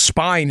roof and his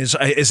spine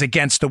is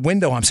against the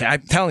window. I'm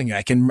telling you,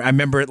 I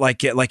remember it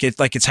like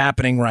it's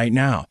happening right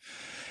now.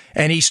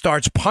 And he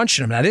starts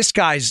punching him. Now this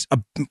guy's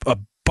a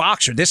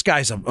boxer. This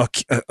guy's a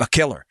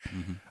killer.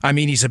 Mm-hmm. I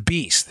mean, he's a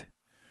beast.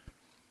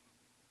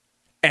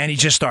 And he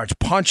just starts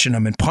punching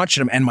him.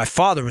 And my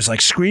father was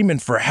like screaming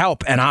for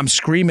help. And I'm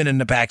screaming in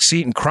the back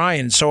seat and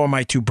crying. And so are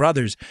my two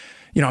brothers.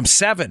 I'm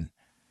 7.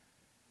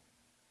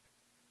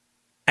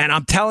 And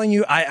I'm telling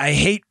you, I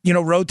hate,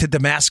 Road to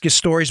Damascus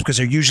stories because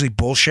they're usually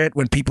bullshit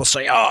when people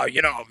say, oh,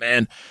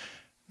 man,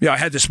 I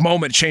had this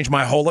moment, changed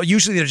my whole life.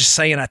 Usually they're just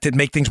saying that to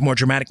make things more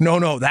dramatic.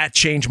 No, that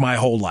changed my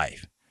whole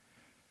life.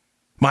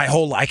 My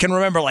whole life. I can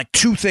remember like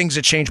 2 things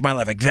that changed my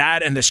life. Like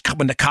that and this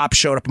when the cops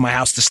showed up at my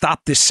house to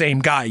stop this same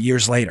guy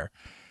years later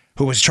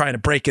who was trying to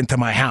break into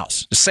my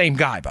house. The same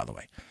guy, by the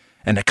way.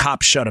 And the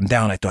cops shut him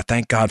down. I thought,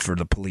 thank God for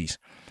the police.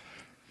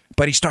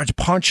 But he starts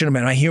punching him,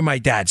 and I hear my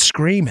dad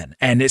screaming.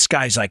 And this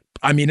guy's like,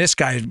 this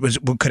guy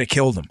could have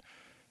killed him.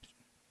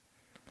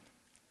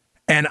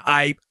 And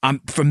I'm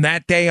from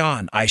that day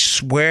on, I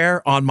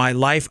swear on my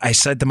life, I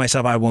said to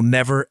myself, I will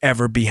never,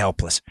 ever be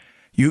helpless.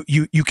 You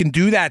can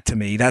do that to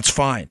me. That's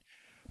fine.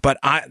 But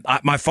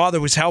my father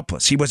was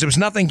helpless. There was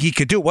nothing he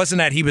could do. It wasn't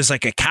that he was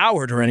like a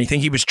coward or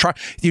anything. He was trying.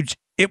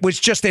 It was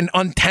just an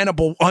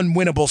untenable,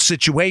 unwinnable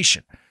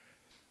situation.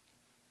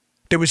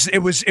 It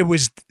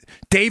was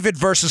David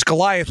versus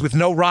Goliath with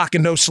no rock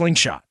and no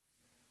slingshot.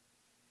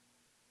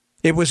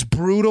 It was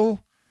brutal,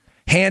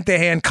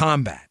 hand-to-hand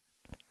combat.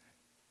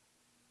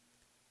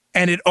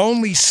 And it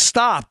only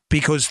stopped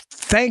because,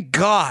 thank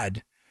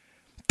God,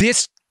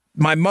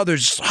 my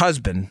mother's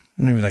husband,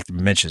 I don't even like to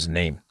mention his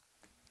name,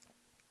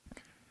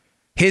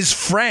 his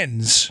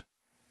friends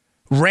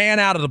ran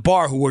out of the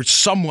bar who were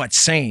somewhat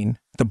sane.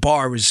 The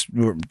bar was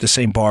the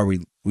same bar we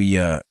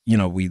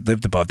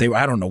lived above.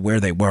 I don't know where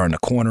they were, in the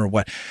corner or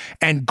what.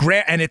 And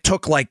it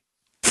took like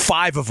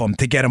 5 of them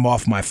to get him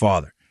off my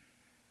father.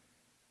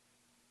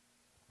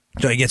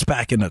 So he gets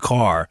back in the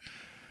car.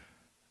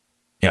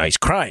 He's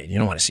crying. You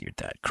don't want to see your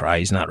dad cry.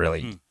 He's not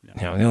really,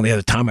 the only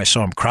other time I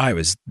saw him cry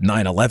was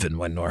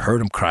 9/11 or heard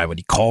him cry when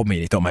he called me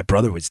and he thought my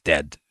brother was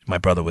dead. My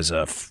brother was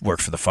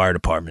worked for the fire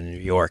department in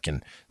New York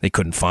and they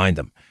couldn't find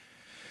him.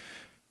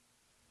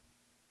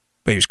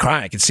 But he was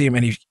crying. I could see him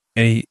and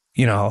he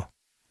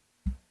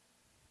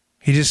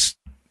just,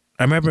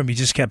 I remember him, he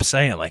just kept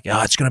saying like,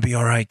 oh, it's going to be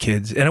all right,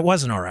 kids. And it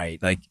wasn't all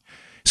right. Like,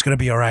 it's going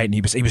to be all right. And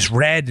he was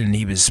red and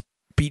he was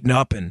beaten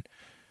up and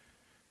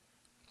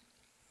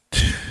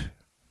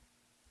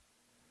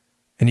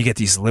you get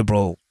these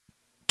liberal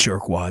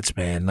jerkwads,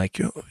 man,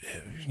 like,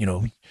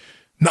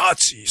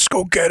 Nazis,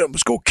 go get them.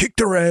 Let's go kick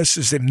their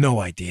asses. They have no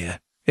idea.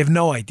 They've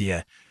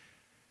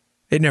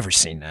never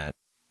seen that.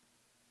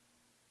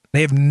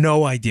 They have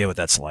no idea what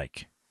that's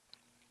like.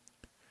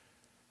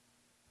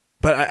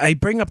 But I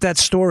bring up that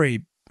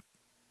story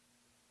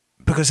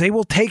because they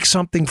will take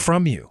something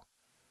from you.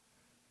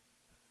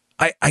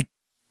 I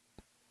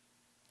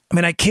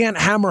can't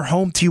hammer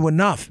home to you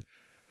enough.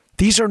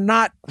 These are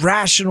not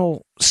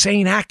rational,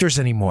 sane actors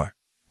anymore.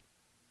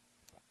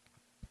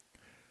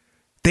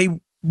 They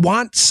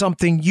want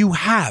something you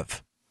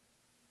have.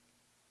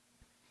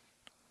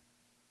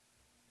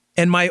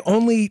 And my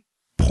only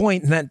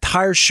point in that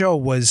entire show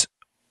was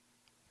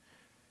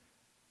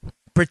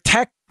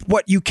protect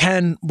what you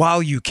can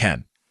while you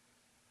can.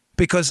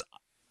 Because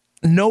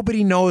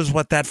nobody knows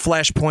what that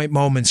flashpoint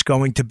moment's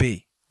going to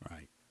be.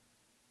 Right.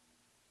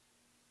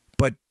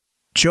 But,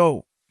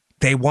 Joe,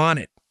 they want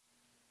it.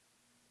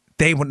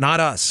 Not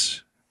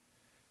us.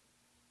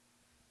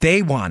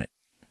 They want it.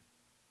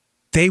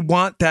 They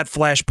want that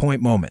flashpoint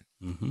moment.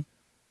 Mm-hmm.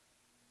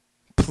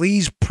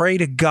 Please pray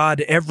to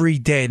God every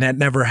day that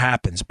never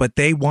happens, but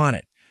they want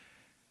it.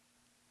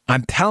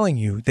 I'm telling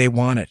you, they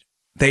want it.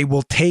 They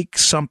will take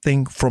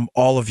something from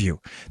all of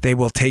you. They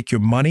will take your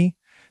money.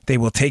 They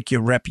will take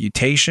your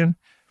reputation.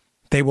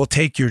 They will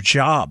take your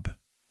job.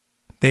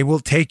 They will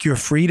take your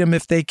freedom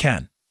if they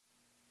can.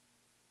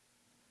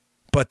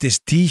 But this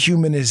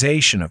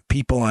dehumanization of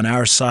people on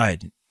our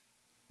side,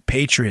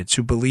 patriots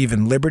who believe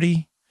in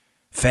liberty,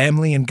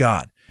 family, and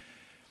God,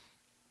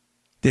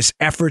 this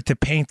effort to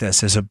paint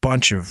us as a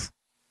bunch of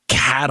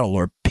cattle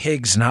or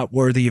pigs not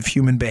worthy of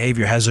human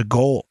behavior has a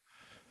goal.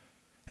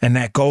 And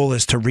that goal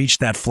is to reach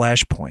that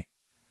flashpoint.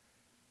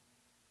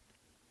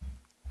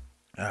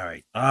 All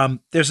right.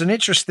 There's an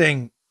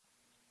interesting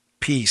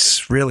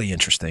piece, really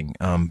interesting,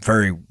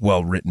 very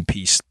well-written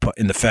piece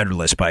in the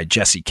Federalist by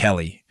Jesse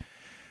Kelly,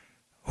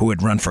 who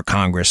had run for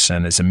Congress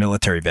and is a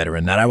military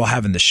veteran, that I will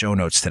have in the show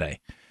notes today.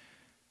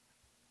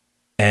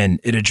 And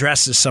it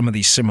addresses some of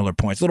these similar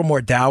points, a little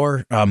more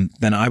dour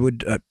than I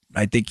would.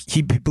 I think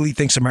he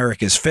thinks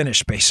America is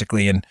finished,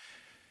 basically. And,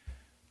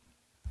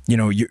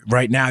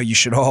 right now you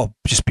should all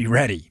just be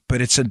ready.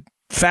 But it's a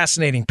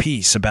fascinating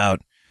piece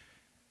about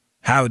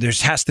how there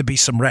has to be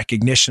some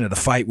recognition of the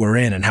fight we're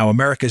in and how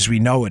America as we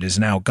know it is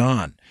now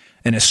gone.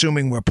 And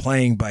assuming we're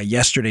playing by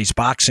yesterday's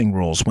boxing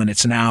rules when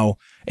it's now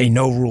a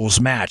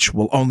no-rules match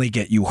will only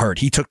get you hurt.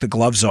 He took the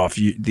gloves off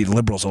the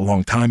liberals a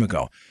long time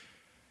ago.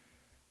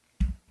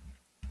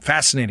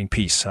 Fascinating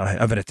piece. I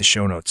have it at the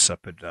show notes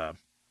up at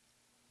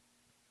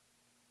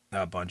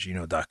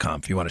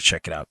Bongino.com if you want to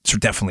check it out. It's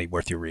definitely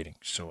worth your reading,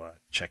 so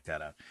check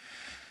that out.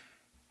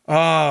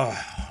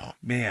 Oh,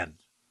 man.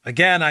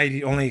 Again,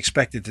 I only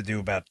expected to do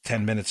about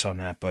 10 minutes on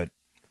that, but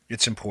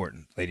It's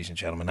important, ladies and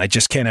gentlemen. I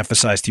just can't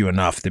emphasize to you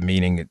enough the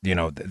meaning,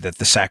 that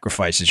the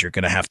sacrifices you're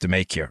going to have to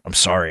make here. I'm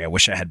sorry. I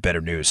wish I had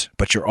better news.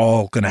 But you're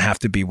all going to have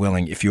to be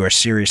willing, if you are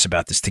serious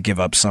about this, to give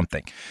up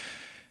something.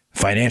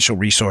 Financial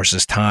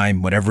resources,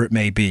 time, whatever it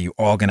may be, you're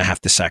all going to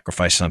have to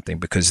sacrifice something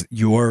because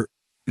their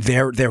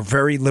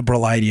very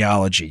liberal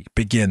ideology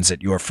begins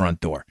at your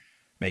front door.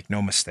 Make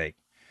no mistake.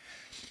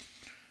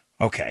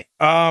 Okay.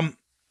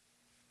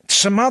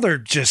 Some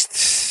other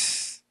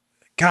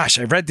gosh,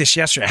 I read this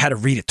yesterday. I had to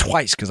read it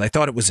twice because I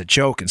thought it was a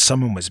joke and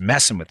someone was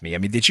messing with me. I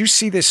mean, did you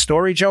see this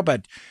story, Joe,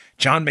 about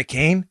John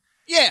McCain?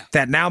 Yeah.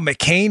 That now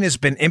McCain has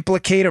been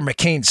implicated, or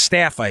McCain's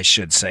staff, I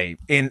should say,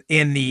 in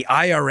the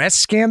IRS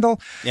scandal.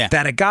 Yeah.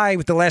 That a guy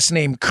with the last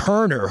name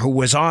Kerner, who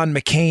was on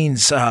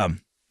McCain's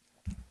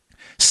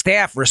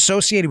staff or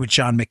associated with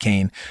John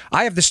McCain.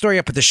 I have the story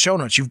up at the show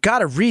notes. You've got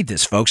to read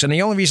this, folks. And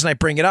the only reason I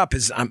bring it up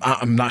is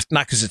I'm not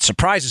because it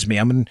surprises me.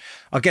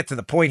 I'll get to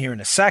the point here in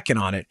a second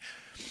on it.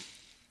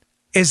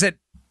 Is that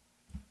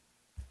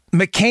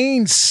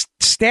McCain's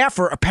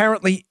staffer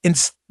apparently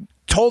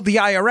told the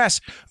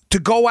IRS to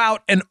go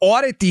out and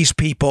audit these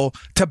people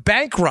to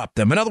bankrupt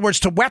them. In other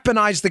words, to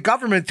weaponize the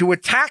government to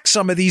attack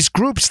some of these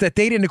groups that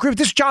they didn't agree with.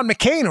 This is John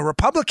McCain, a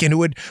Republican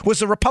who was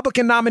the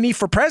Republican nominee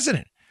for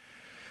president.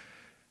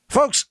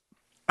 Folks,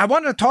 I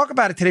wanted to talk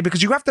about it today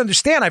because you have to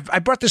understand, I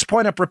brought this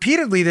point up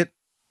repeatedly, that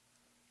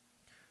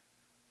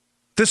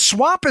the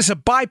swamp is a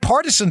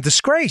bipartisan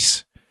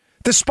disgrace.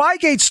 The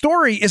Spygate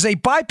story is a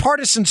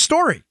bipartisan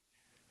story.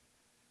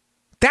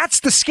 That's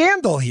the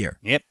scandal here.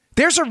 Yep.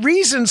 There's a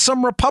reason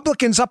some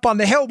Republicans up on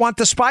the Hill want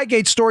the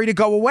Spygate story to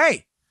go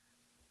away.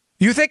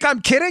 You think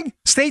I'm kidding?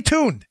 Stay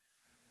tuned.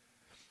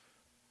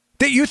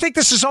 You think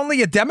this is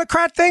only a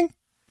Democrat thing?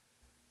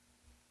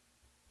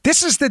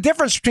 This is the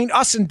difference between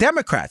us and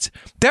Democrats.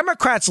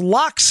 Democrats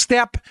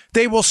lockstep.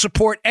 They will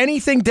support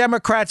anything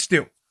Democrats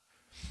do.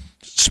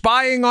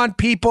 Spying on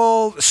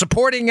people,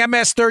 supporting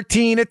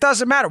MS-13, it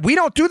doesn't matter. We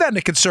don't do that in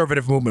the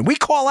conservative movement. We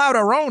call out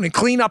our own and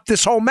clean up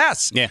this whole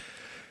mess. Yeah.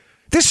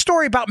 This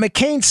story about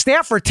McCain's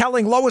staffer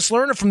telling Lois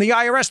Lerner from the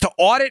IRS to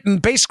audit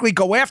and basically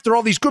go after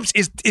all these groups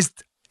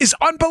is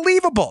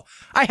unbelievable.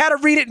 I had to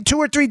read it in 2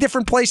 or 3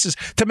 different places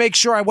to make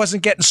sure I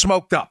wasn't getting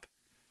smoked up.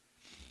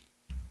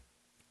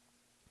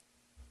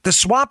 The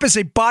swamp is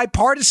a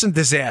bipartisan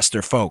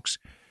disaster, folks.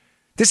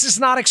 This is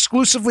not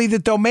exclusively the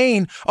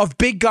domain of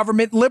big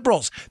government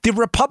liberals. The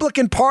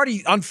Republican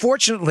Party,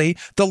 unfortunately,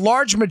 the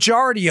large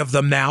majority of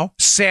them now,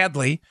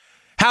 sadly,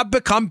 have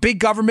become big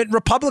government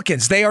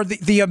Republicans. They are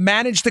the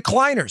managed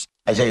decliners.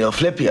 I say, yo,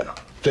 flip you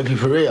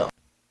for real.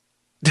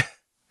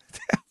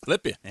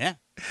 Flip you, yeah.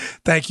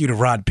 Thank you to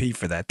Ron P.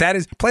 for that.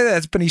 That's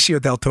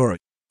Benicio del Toro.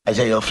 I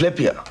say, yo, flip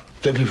you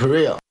for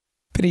real.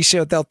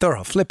 Benicio del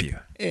Toro, flip you.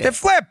 Yeah. They're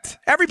flipped.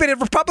 Everybody,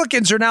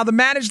 Republicans are now the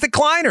managed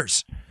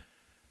decliners.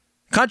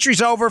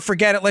 Country's over,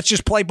 forget it. Let's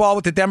just play ball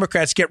with the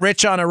Democrats, get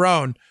rich on our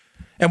own,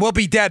 and we'll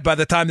be dead by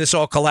the time this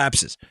all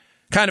collapses.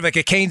 Kind of like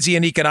a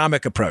Keynesian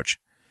economic approach.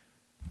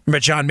 Remember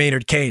John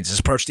Maynard Keynes'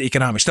 approach to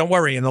economics. Don't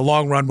worry, in the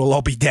long run, we'll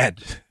all be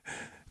dead.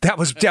 That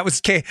was it.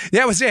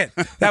 That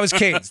was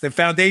Keynes, the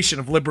foundation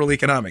of liberal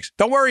economics.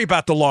 Don't worry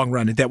about the long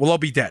run and debt. We'll all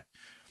be dead.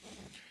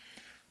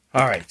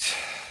 All right.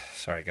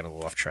 Sorry, I got a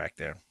little off track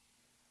there.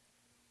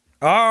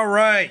 All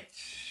right.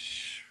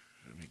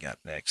 Got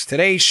next.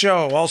 Today's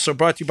show also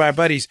brought to you by our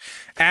buddies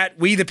at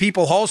We the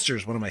People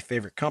Holsters, one of my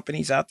favorite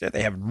companies out there.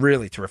 They have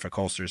really terrific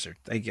holsters.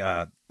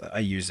 I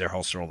use their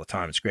holster all the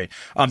time. It's great.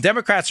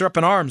 Democrats are up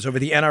in arms over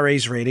the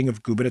NRA's rating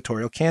of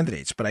gubernatorial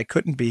candidates, but I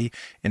couldn't be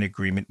in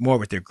agreement more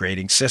with their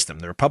grading system.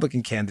 The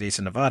Republican candidates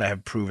in Nevada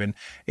have proven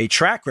a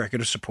track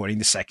record of supporting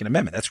the Second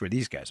Amendment. That's where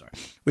these guys are,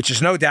 which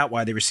is no doubt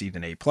why they received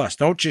an A+.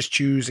 Don't just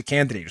choose a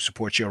candidate who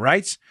supports your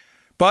rights,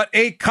 but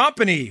a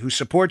company who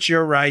supports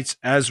your rights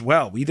as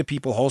well. We the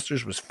People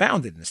Holsters was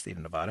founded in the state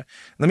of Nevada.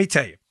 Let me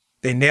tell you,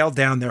 they nailed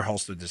down their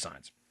holster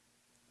designs.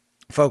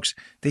 Folks,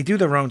 they do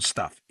their own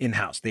stuff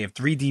in-house. They have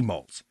 3D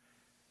molds.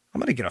 I'm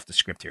going to get off the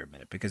script here a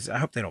minute because I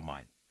hope they don't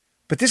mind.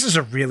 But this is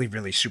a really,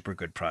 really super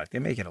good product. They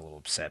may get a little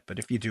upset, but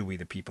if you do, We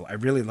the People, I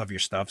really love your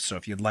stuff. So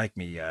if you'd like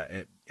me,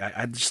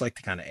 I'd just like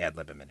to kind of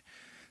ad-lib a minute.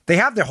 They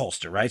have their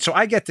holster, right? So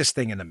I get this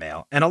thing in the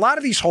mail. And a lot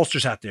of these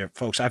holsters out there,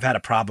 folks, I've had a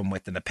problem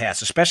with in the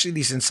past, especially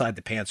these inside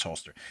the pants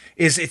holster,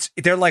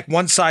 they're like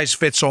one size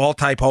fits all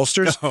type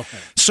holsters. Oh.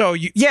 So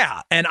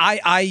and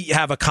I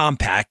have a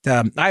compact.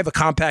 I have a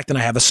compact and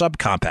I have a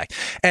subcompact.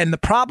 And the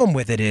problem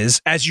with it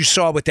is, as you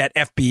saw with that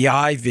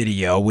FBI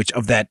video,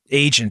 of that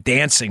agent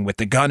dancing with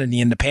the gun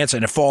in the pants,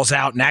 and it falls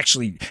out, and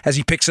actually, as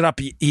he picks it up,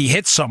 he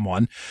hits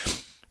someone.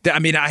 I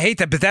mean, I hate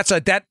that, but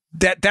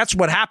that's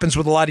what happens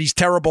with a lot of these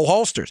terrible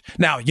holsters.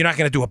 Now, you're not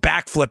going to do a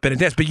backflip in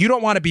this, but you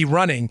don't want to be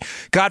running,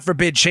 God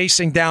forbid,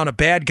 chasing down a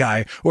bad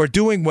guy or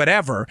doing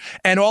whatever,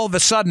 and all of a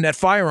sudden that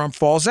firearm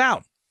falls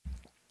out.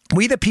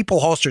 We the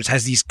People Holsters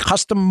has these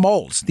custom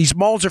molds. These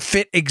molds are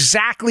fit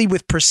exactly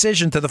with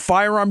precision to the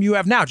firearm you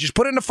have now. Just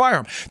put it in a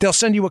firearm. They'll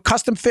send you a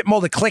custom fit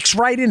mold that clicks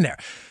right in there.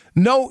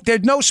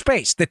 There's no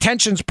space. The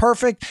tension's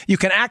perfect. You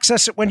can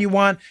access it when you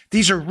want.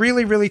 These are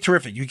really, really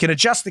terrific. You can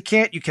adjust the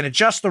cant. You can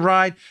adjust the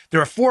ride.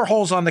 There are 4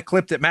 holes on the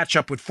clip that match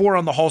up with 4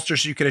 on the holster,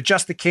 so you can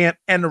adjust the cant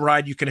and the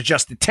ride. You can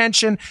adjust the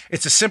tension.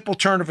 It's a simple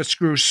turn of a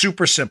screw,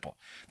 super simple.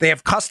 They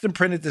have custom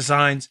printed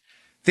designs,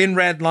 thin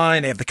red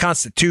line. They have the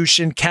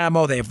Constitution,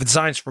 camo. They have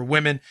designs for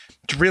women.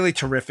 It's really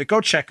terrific. Go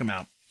check them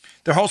out.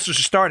 Their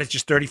holsters start at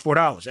just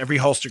 $34. Every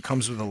holster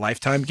comes with a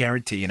lifetime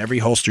guarantee, and every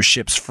holster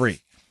ships free.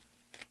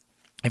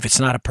 If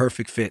it's not a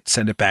perfect fit,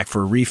 send it back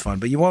for a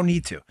refund, but you won't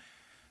need to.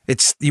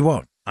 You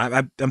won't.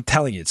 I'm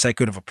telling you, it's that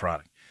good of a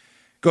product.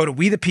 Go to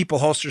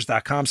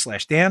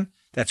wethepeopleholsters.com/Dan.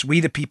 That's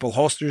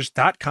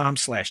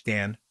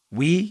wethepeopleholsters.com/Dan.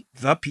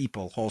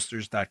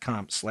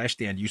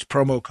 wethepeopleholsters.com/Dan. Use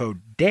promo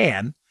code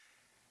Dan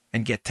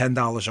and get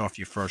 $10 off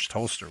your first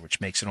holster, which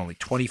makes it only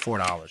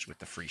 $24 with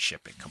the free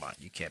shipping. Come on,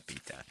 you can't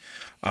beat that.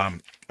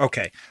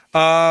 Okay.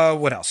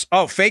 What else?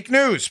 Oh, fake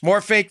news.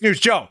 More fake news.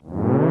 Joe.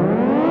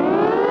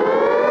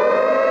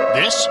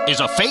 This is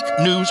a fake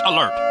news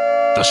alert.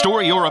 The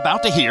story you're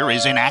about to hear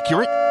is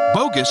inaccurate,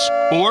 bogus,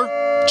 or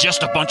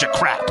just a bunch of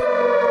crap.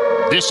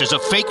 This is a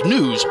fake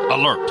news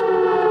alert.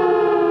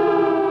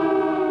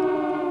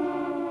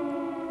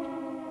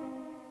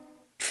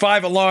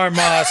 5-alarm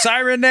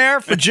siren there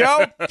for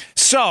Joe.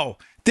 So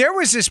there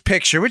was this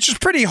picture, which is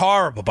pretty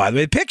horrible, by the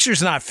way. The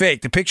picture's not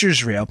fake. The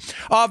picture's real,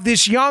 of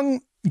this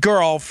young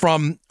girl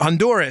from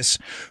Honduras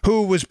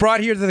who was brought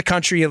here to the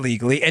country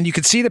illegally, and you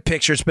can see the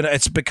picture.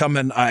 It's become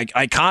an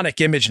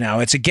iconic image now.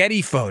 It's a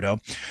Getty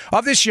photo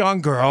of this young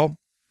girl,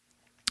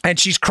 and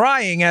she's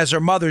crying as her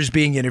mother's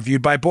being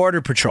interviewed by Border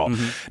Patrol.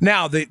 Mm-hmm.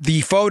 Now,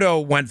 the photo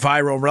went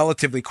viral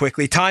relatively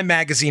quickly. Time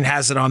magazine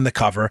has it on the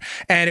cover,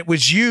 and it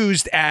was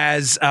used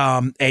as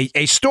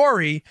a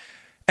story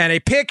and a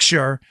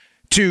picture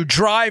to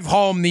drive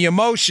home the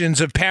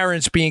emotions of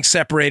parents being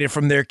separated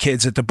from their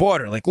kids at the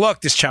border. Like, look,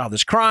 this child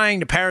is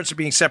crying. The parents are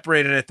being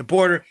separated at the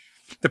border.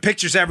 The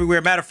picture's everywhere.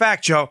 Matter of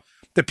fact, Joe,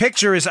 the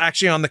picture is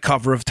actually on the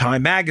cover of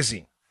Time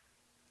magazine.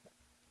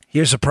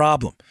 Here's a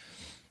problem,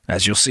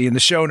 as you'll see in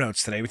the show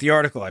notes today with the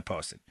article I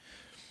posted.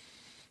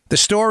 The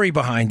story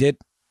behind it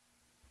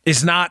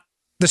is not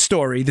the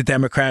story the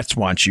Democrats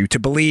want you to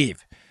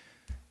believe.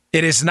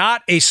 It is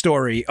not a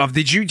story of,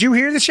 did you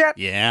hear this yet?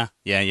 Yeah.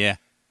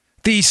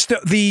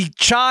 The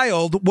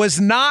child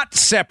was not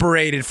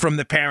separated from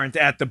the parent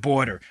at the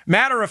border.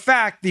 Matter of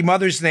fact, the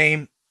mother's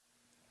name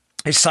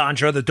is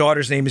Sandra. The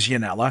daughter's name is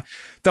Yanela.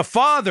 The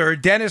father,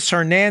 Dennis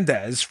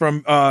Hernandez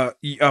from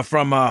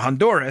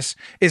Honduras,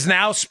 is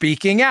now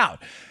speaking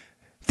out.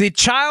 The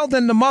child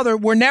and the mother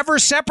were never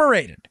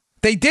separated.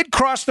 They did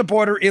cross the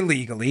border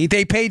illegally.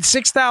 They paid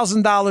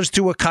 $6,000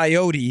 to a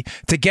coyote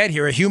to get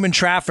here, a human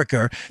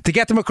trafficker, to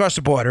get them across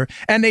the border.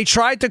 And they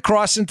tried to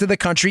cross into the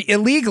country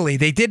illegally.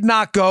 They did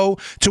not go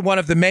to one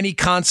of the many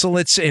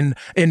consulates in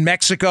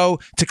Mexico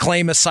to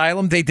claim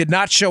asylum. They did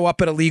not show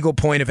up at a legal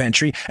point of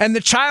entry. And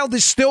the child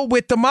is still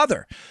with the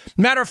mother.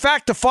 Matter of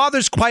fact, the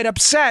father's quite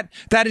upset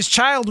that his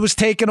child was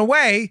taken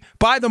away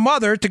by the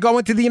mother to go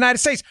into the United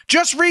States.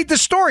 Just read the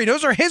story.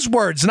 Those are his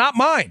words, not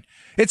mine.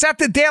 It's at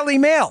the Daily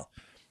Mail.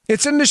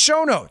 It's in the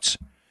show notes.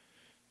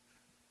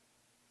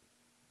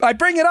 I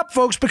bring it up,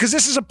 folks, because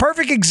this is a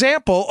perfect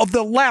example of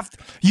the left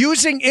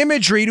using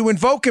imagery to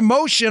invoke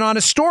emotion on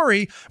a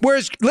story.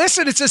 Whereas,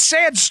 listen, it's a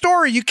sad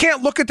story. You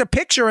can't look at the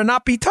picture and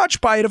not be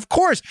touched by it, of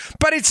course.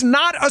 But it's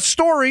not a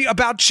story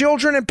about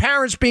children and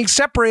parents being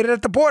separated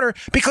at the border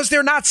because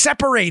they're not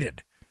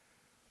separated.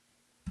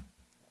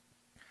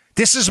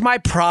 This is my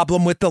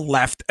problem with the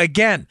left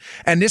again.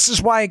 And this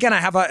is why, again, I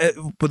have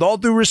with all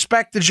due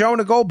respect to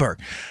Jonah Goldberg,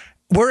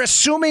 we're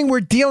assuming we're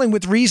dealing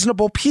with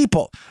reasonable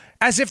people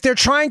as if they're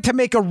trying to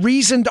make a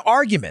reasoned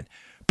argument.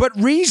 But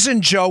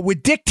reason, Joe,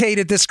 would dictate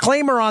a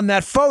disclaimer on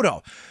that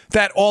photo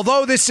that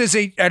although this is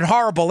a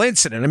horrible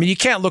incident, I mean, you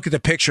can't look at the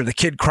picture of the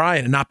kid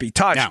crying and not be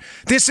touched. No.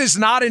 This is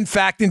not, in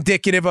fact,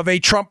 indicative of a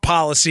Trump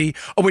policy,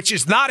 which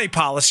is not a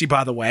policy,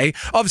 by the way,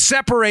 of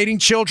separating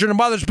children and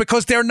mothers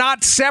because they're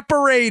not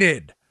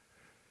separated.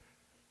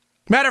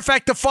 Matter of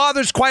fact, the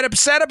father's quite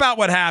upset about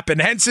what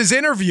happened, hence his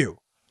interview.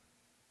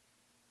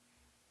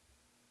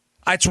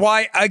 That's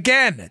why,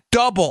 again,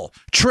 double,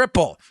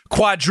 triple,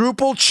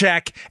 quadruple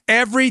check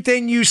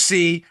everything you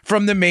see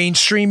from the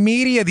mainstream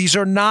media. These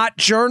are not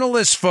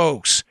journalists,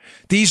 folks.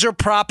 These are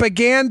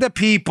propaganda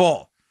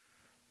people.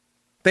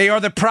 They are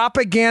the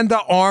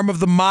propaganda arm of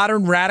the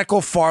modern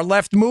radical far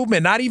left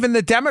movement, not even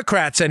the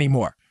Democrats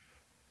anymore.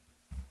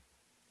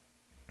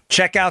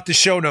 Check out the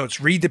show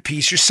notes. Read the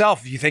piece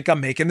yourself if you think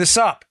I'm making this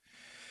up.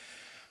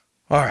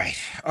 All right.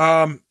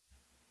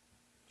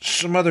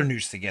 Some other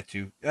news to get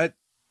to.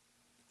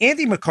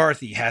 Andy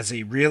McCarthy has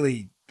a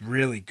really,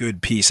 really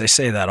good piece. I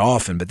say that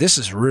often, but this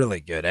is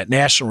really good. At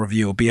National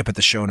Review, it'll be up at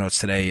the show notes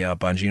today,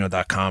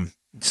 Bongino.com.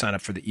 Sign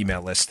up for the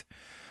email list.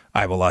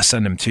 I will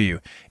send them to you.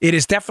 It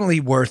is definitely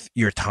worth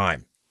your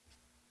time.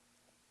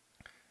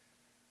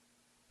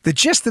 The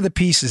gist of the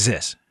piece is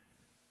this.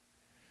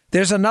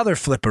 There's another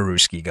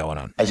flipperooski going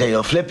on. I say,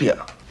 yo, flip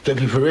ya. Flip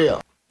you for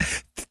real.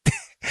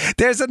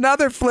 There's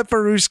another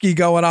flipperooski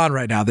going on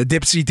right now, the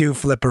dipsy-do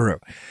flipperoo.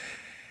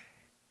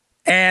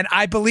 And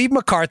I believe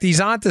McCarthy's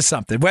onto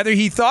something. Whether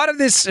he thought of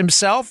this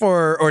himself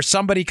or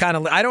somebody kind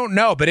of, I don't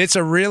know, but it's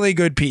a really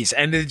good piece.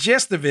 And the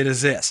gist of it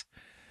is this.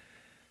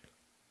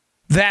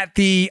 That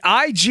the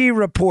IG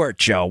report,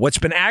 Joe, what's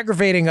been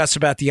aggravating us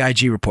about the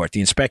IG report, the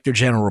Inspector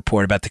General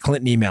report about the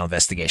Clinton email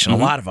investigation, a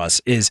lot of us,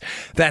 is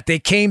that they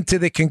came to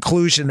the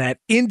conclusion that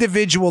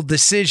individual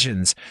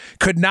decisions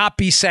could not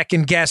be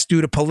second-guessed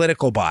due to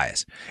political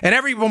bias. And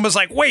everyone was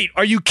like, wait,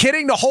 are you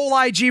kidding? The whole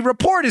IG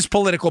report is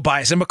political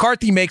bias. And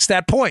McCarthy makes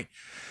that point.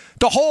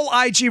 The whole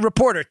IG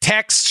report are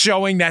texts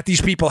showing that these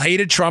people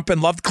hated Trump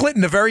and loved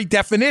Clinton, the very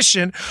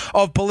definition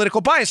of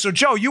political bias. So,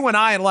 Joe, you and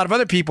I and a lot of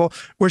other people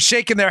were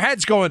shaking their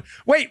heads going,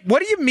 wait,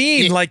 what do you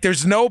mean? Like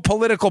there's no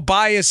political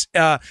bias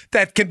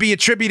that can be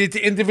attributed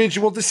to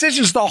individual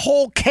decisions? The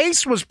whole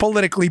case was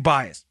politically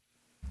biased.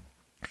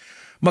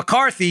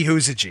 McCarthy,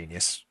 who's a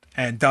genius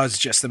and does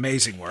just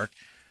amazing work,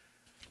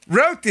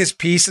 wrote this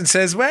piece and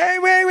says,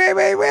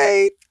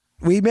 wait.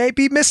 We may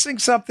be missing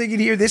something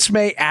in here. This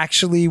may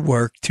actually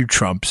work to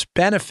Trump's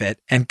benefit,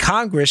 and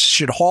Congress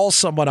should haul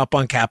someone up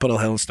on Capitol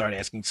Hill and start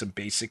asking some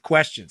basic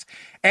questions.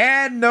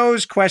 And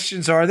those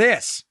questions are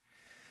this.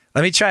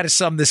 Let me try to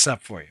sum this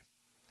up for you.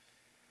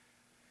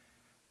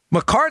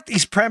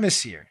 McCarthy's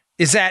premise here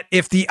is that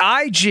if the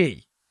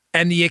IG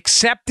and the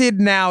accepted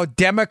now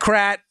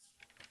Democrat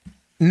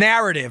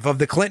narrative of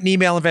the Clinton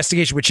email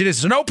investigation, which it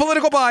is, no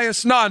political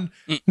bias, none.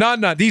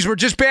 These were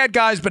just bad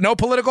guys, but no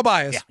political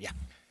bias. Yeah.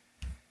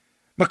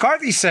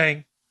 McCarthy's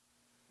saying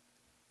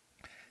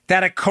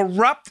that a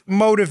corrupt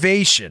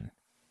motivation,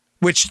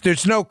 which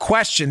there's no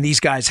question these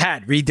guys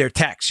had, read their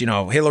texts. You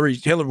know,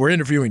 Hillary, we're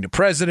interviewing the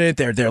president.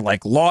 They're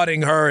like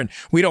lauding her, and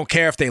we don't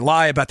care if they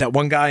lie about that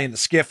one guy in the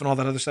skiff and all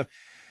that other stuff.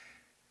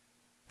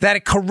 That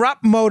a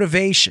corrupt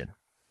motivation,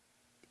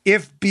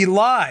 if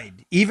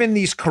belied, even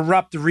these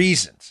corrupt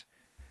reasons,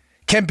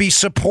 can be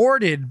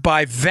supported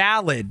by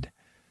valid,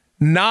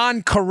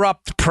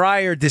 non-corrupt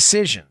prior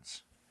decisions,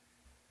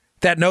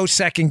 that no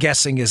second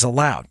guessing is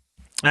allowed.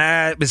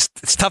 It's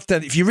tough to,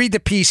 if you read the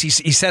piece,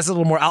 he says a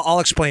little more.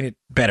 I'll explain it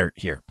better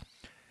here.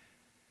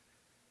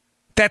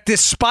 That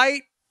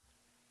despite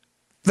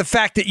the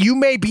fact that you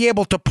may be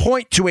able to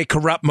point to a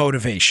corrupt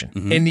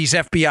motivation in these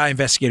FBI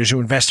investigators who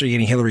are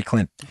investigating Hillary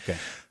Clinton,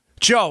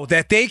 Joe,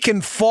 that they can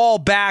fall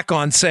back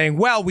on saying,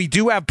 well, we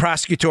do have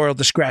prosecutorial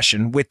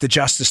discretion with the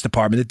Justice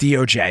Department, the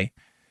DOJ.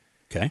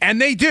 Okay. And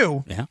they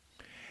do. Yeah.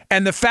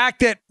 And the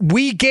fact that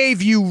we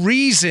gave you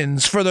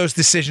reasons for those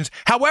decisions,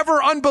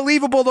 however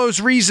unbelievable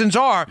those reasons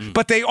are,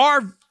 but they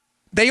are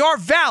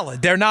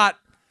valid. They're not.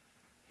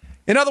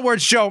 In other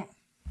words, Joe,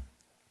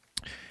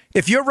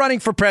 if you're running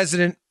for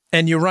president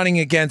and you're running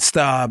against,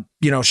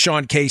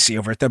 Sean Casey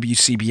over at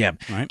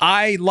WCBM, right.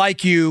 I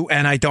like you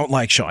and I don't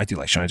like Sean. I do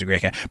like Sean. He's a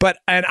great guy.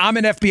 And I'm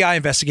an FBI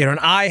investigator and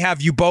I have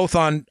you both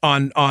on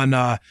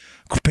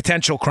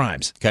potential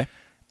crimes. Okay.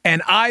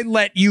 And I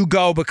let you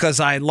go because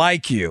I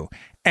like you.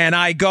 And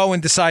I go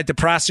and decide to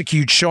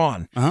prosecute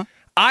Sean.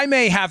 I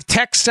may have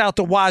texts out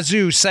the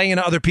wazoo saying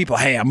to other people,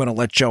 hey, I'm going to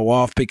let Joe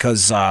off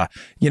because,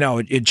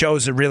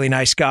 Joe's a really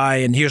nice guy,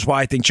 and here's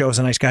why I think Joe's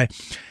a nice guy.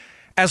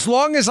 As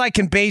long as I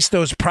can base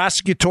those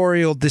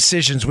prosecutorial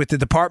decisions with the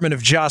Department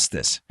of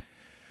Justice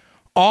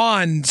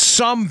on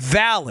some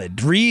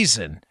valid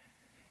reason,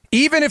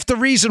 even if the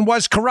reason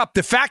was corrupt,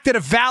 the fact that a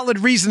valid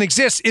reason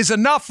exists is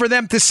enough for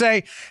them to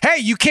say, hey,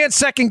 you can't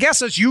second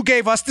guess us. You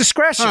gave us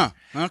discretion.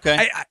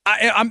 Okay.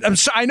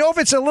 I know if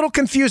it's a little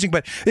confusing,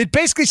 but it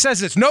basically says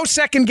this. No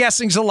second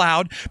guessing's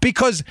allowed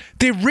because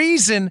the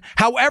reason,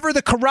 however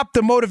the corrupt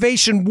the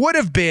motivation would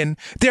have been,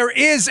 there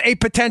is a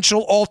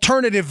potential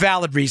alternative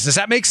valid reason. Does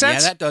that make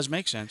sense? Yeah, that does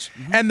make sense.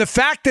 And the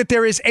fact that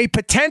there is a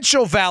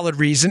potential valid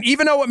reason,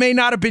 even though it may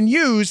not have been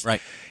used,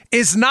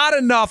 is not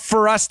enough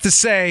for us to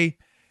say,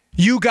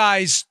 you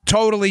guys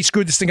totally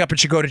screwed this thing up and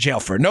should go to jail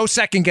for it. No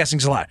second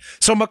guessing's allowed.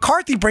 So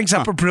McCarthy brings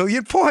up a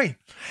brilliant point.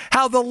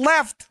 How the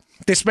left,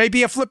 this may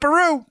be a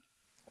flipperoo,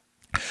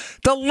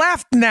 the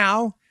left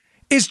now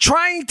is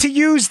trying to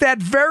use that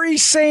very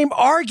same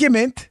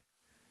argument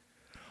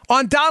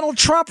on Donald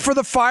Trump for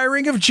the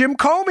firing of Jim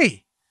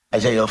Comey. I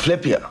say, yo,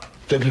 flip you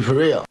for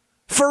real.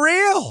 For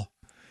real.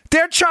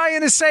 They're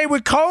trying to say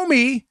with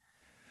Comey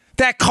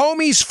that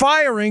Comey's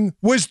firing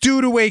was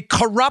due to a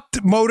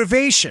corrupt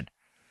motivation.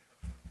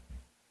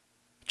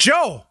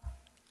 Joe.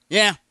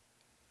 Yeah.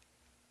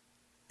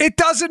 It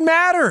doesn't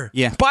matter.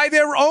 Yeah. By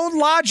their own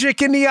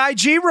logic in the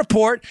IG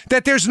report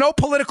that there's no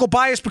political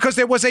bias because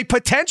there was a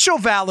potential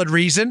valid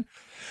reason,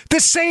 the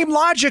same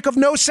logic of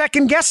no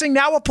second guessing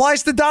now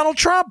applies to Donald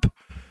Trump.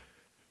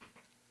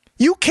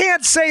 You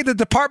can't say the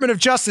Department of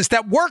Justice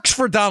that works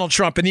for Donald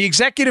Trump in the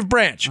executive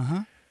branch,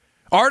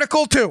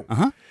 Article 2,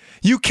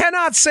 you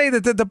cannot say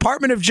that the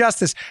Department of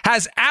Justice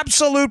has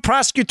absolute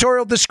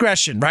prosecutorial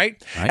discretion, right?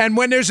 And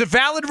when there's a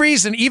valid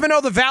reason, even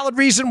though the valid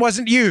reason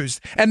wasn't used,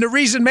 and the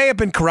reason may have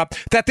been corrupt,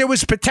 that there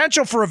was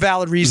potential for a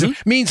valid reason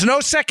means no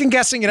second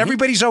guessing and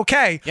everybody's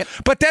okay.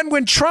 But then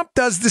when Trump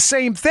does the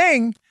same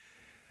thing,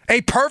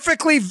 A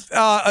perfectly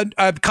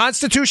a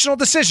constitutional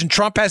decision.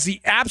 Trump has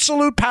the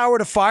absolute power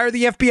to fire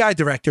the FBI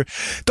director.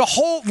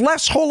 The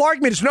left's whole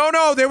argument is,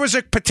 no, there was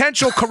a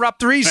potential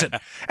corrupt reason.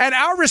 And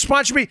our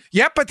response should be,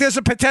 yep, but there's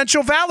a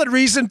potential valid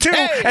reason too.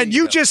 And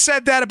you just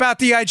said that about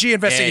the IG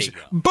investigation.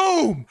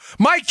 Boom!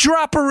 Mike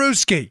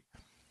Droparuski.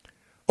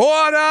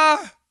 Order!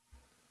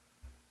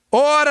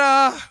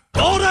 Order!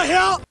 Order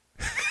here!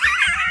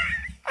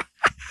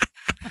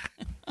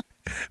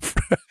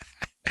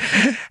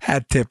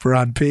 Hat tip,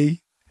 Ron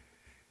P.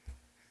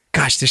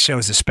 Gosh, this show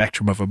is a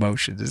spectrum of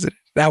emotions, isn't it?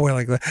 Now we're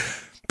like,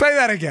 play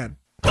that again.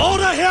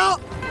 Order here!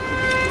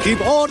 Keep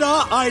order,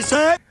 I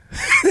say.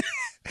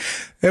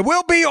 There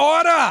will be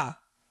order.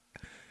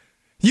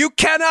 You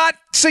cannot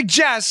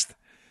suggest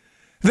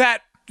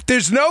that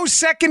there's no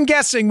second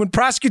guessing when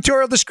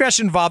prosecutorial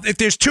discretion involved if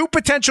there's two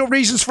potential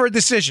reasons for a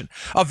decision,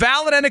 a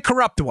valid and a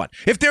corrupt one.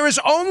 If there is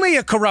only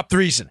a corrupt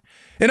reason,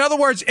 in other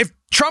words, if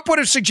Trump would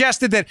have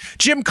suggested that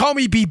Jim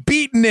Comey be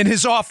beaten in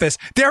his office,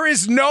 there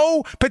is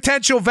no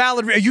potential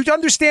valid. Are you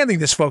understanding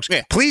this, folks?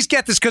 Yeah. Please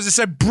get this because it's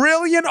a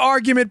brilliant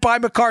argument by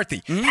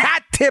McCarthy. Mm-hmm.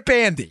 Hat tip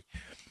Andy.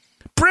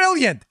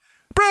 Brilliant.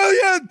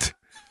 Brilliant.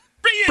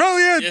 Brilliant.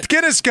 Brilliant. Yeah.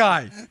 Get this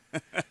guy.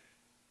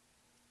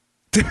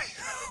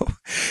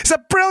 It's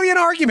a brilliant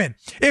argument.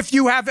 If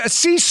you have a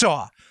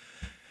seesaw,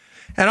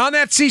 and on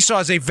that seesaw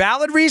is a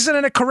valid reason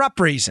and a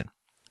corrupt reason,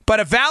 but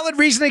a valid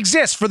reason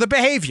exists for the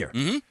behavior.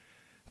 Mm-hmm.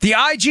 The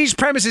IG's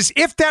premise is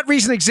if that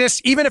reason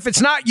exists, even if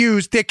it's not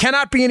used, there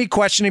cannot be any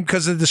questioning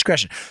because of the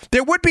discretion.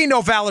 There would be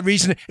no valid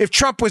reason if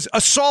Trump was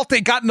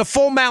assaulted, gotten the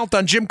full mount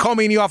on Jim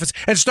Comey in the office,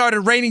 and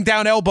started raining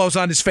down elbows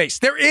on his face.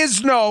 There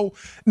is no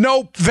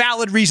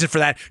valid reason for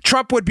that.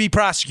 Trump would be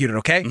prosecuted,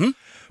 okay? Mm-hmm.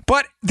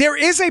 But there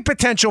is a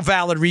potential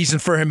valid reason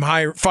for him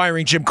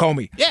firing Jim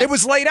Comey. Yeah. It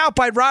was laid out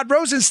by Rod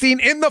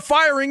Rosenstein in the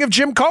firing of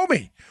Jim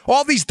Comey.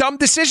 All these dumb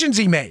decisions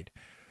he made.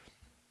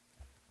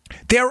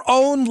 Their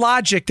own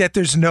logic that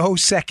there's no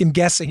second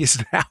guessing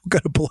is now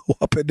going to blow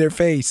up in their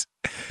face.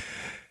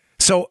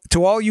 So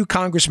to all you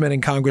congressmen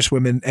and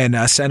congresswomen and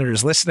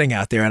senators listening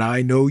out there, and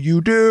I know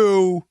you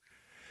do,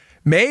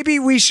 maybe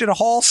we should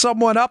haul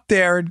someone up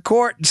there in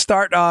court and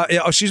start, up in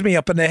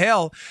the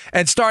Hill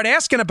and start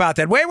asking about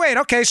that. Wait.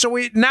 Okay, so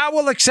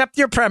we'll accept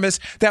your premise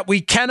that we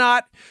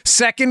cannot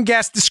second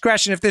guess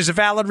discretion if there's a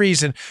valid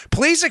reason.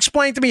 Please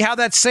explain to me how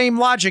that same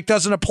logic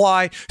doesn't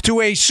apply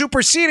to a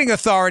superseding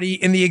authority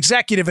in the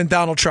executive and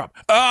Donald Trump.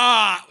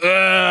 Yeah.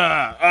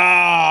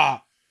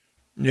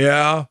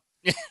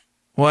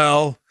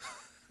 Well,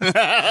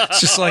 it's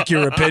just like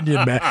your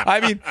opinion, man. I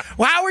mean,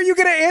 how are you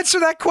going to answer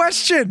that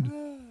question?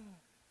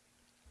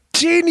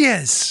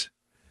 Genius.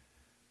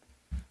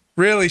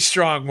 Really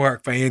strong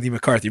work by Andy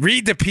McCarthy.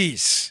 Read the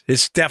piece.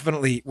 It's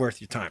definitely worth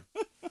your time.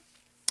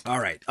 All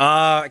right.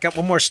 I got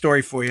one more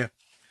story for you.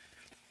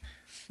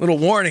 Little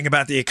warning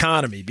about the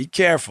economy. Be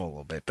careful a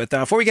little bit. But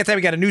before we get there,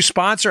 we got a new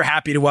sponsor.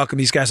 Happy to welcome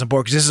these guys on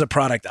board because this is a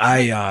product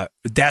I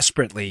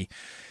desperately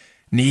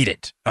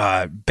needed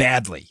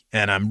badly.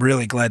 And I'm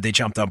really glad they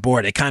jumped on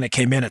board. It kind of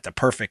came in at the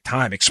perfect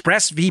time.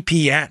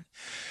 ExpressVPN.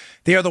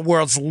 They are the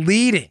world's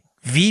leading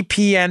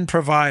VPN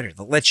provider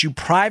that lets you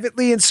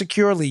privately and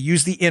securely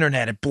use the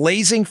internet at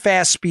blazing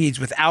fast speeds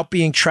without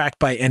being tracked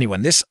by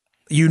anyone. This,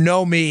 you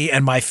know me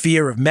and my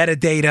fear of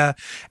metadata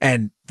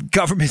and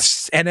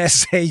government's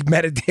NSA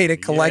metadata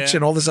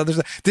collection, all this other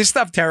stuff. This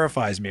stuff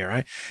terrifies me, all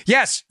right?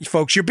 Yes,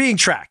 folks, you're being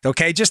tracked,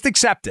 okay? Just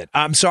accept it.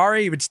 I'm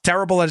sorry. It's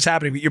terrible that it's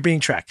happening, but you're being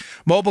tracked.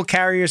 Mobile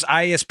carriers,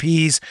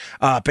 ISPs,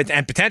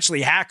 and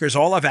potentially hackers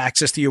all have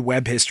access to your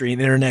web history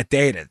and internet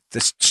data.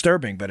 It's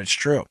disturbing, but it's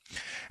true.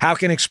 How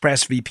can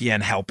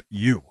ExpressVPN help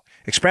you?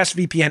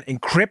 ExpressVPN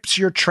encrypts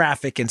your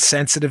traffic and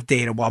sensitive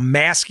data while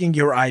masking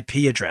your IP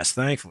address,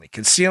 thankfully,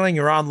 concealing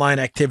your online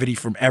activity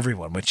from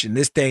everyone, which in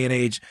this day and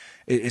age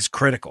is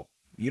critical.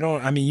 You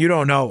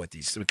don't know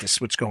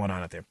what's going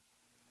on out there.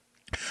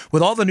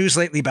 With all the news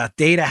lately about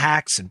data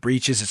hacks and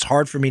breaches, it's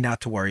hard for me not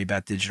to worry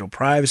about digital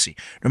privacy.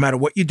 No matter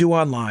what you do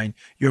online,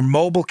 your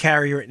mobile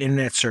carrier and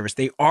internet service,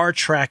 they are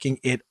tracking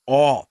it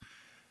all.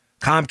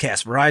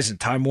 Comcast, Verizon,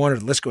 Time Warner,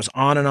 the list goes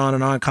on and on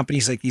and on.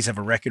 Companies like these have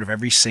a record of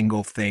every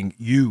single thing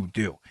you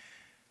do.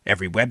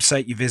 Every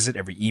website you visit,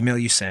 every email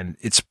you send.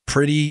 It's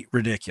pretty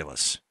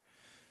ridiculous.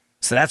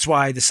 So that's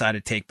why I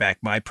decided to take back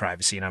my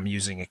privacy, and I'm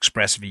using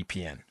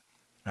ExpressVPN.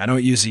 I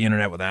don't use the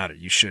internet without it.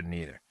 You shouldn't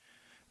either.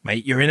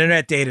 Your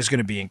internet data is going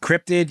to be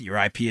encrypted.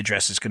 Your IP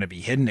address is going to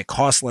be hidden. It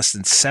costs less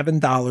than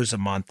 $7 a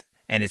month,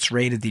 and it's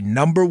rated the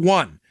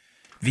 #1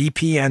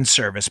 VPN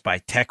service by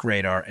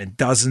TechRadar and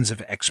dozens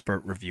of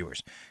expert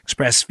reviewers.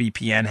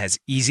 ExpressVPN has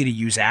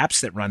easy-to-use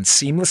apps that run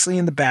seamlessly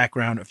in the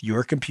background of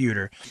your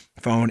computer,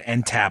 phone,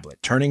 and tablet.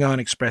 Turning on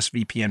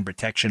ExpressVPN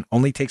protection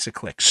only takes a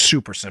click.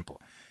 Super simple.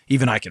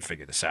 Even I can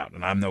figure this out,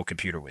 and I'm no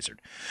computer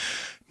wizard.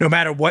 No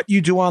matter what you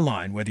do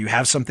online, whether you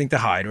have something to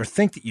hide or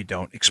think that you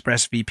don't,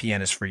 ExpressVPN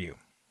is for you.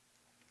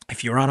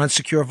 If you're on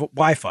unsecure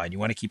Wi-Fi and you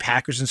want to keep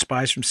hackers and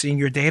spies from seeing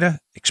your data,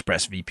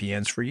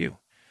 ExpressVPN is for you.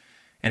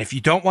 And if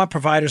you don't want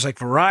providers like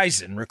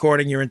Verizon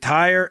recording your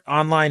entire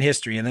online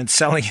history and then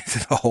selling it to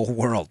the whole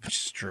world,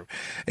 which is true,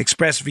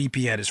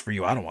 ExpressVPN is for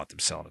you. I don't want them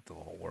selling it to the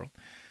whole world.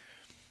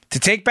 To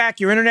take back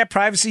your internet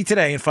privacy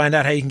today and find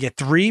out how you can get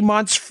 3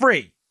 months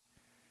free,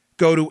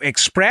 go to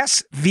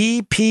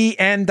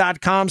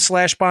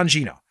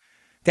expressvpn.com/Bongino.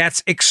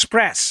 That's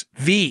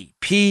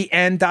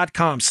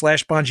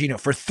expressvpn.com/Bongino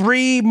for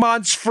 3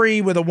 months free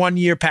with a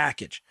 1-year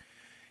package.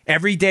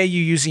 Every day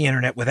you use the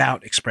internet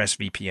without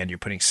ExpressVPN, you're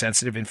putting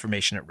sensitive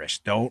information at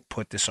risk. Don't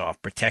put this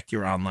off. Protect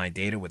your online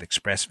data with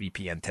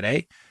ExpressVPN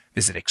today.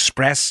 Visit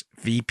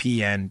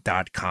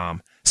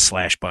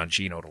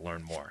expressvpn.com/Bongino to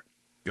learn more.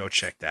 Go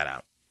check that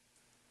out.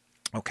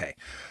 Okay.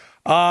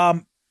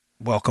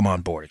 Welcome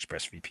on board,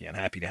 ExpressVPN.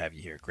 Happy to have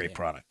you here. Great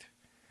product.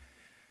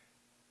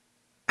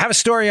 I have a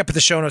story up at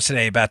the show notes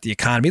today about the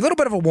economy. A little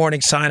bit of a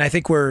warning sign. I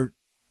think we're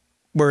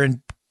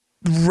in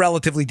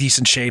relatively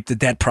decent shape. The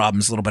debt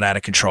problem's a little bit out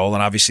of control,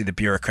 and obviously the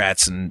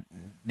bureaucrats and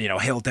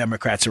Hill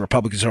Democrats and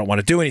Republicans who don't want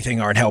to do anything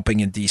aren't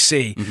helping in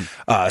D.C.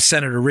 Mm-hmm.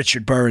 Senator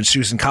Richard Burr and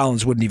Susan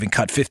Collins wouldn't even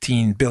cut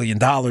 $15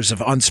 billion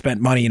of unspent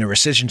money in a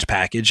rescissions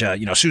package.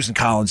 Susan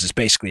Collins is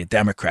basically a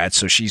Democrat,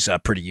 so she's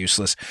pretty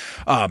useless.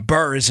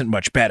 Burr isn't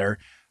much better.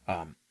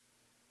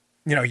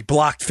 He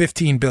blocked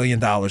 $15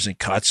 billion in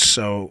cuts.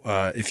 So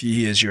if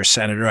he is your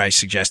senator, I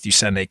suggest you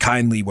send a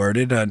kindly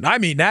worded,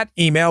 not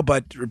email,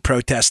 but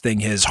protesting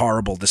his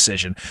horrible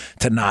decision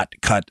to not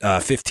cut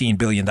 $15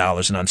 billion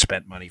in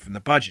unspent money from the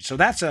budget. So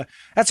that's a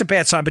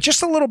bad sign, but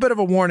just a little bit of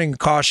a warning and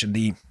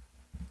caution.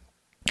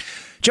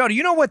 Joe, do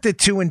you know what the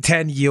 2 and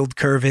 10 yield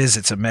curve is?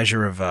 It's a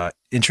measure of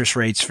interest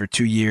rates for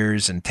 2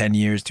 years and 10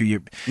 years, 2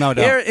 years. No,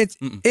 don't.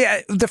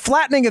 The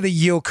flattening of the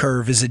yield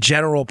curve is a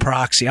general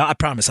proxy. I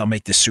promise I'll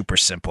make this super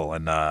simple.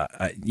 And,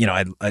 I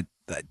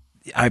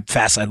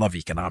love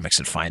economics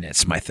and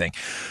finance, my thing.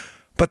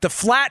 But the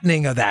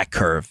flattening of that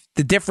curve,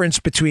 the difference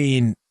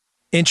between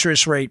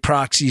interest rate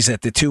proxies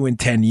at the 2 and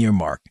 10 year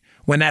mark,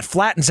 when that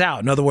flattens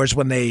out, in other words,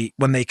 when they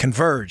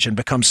converge and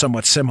become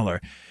somewhat similar,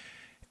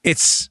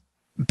 it's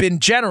been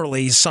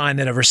generally a sign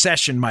that a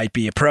recession might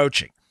be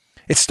approaching.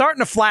 It's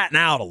starting to flatten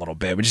out a little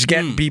bit, which is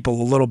getting people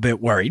a little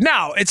bit worried.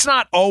 Now, it's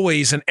not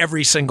always and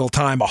every single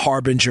time a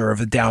harbinger of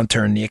a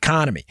downturn in the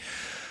economy,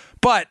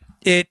 but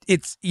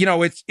it's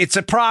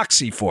a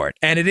proxy for it,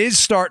 and it is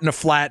starting to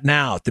flatten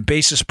out. The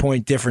basis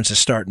point difference is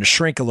starting to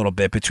shrink a little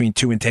bit between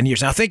 2 and 10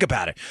 years. Now, think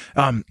about it.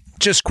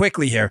 Just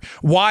quickly here,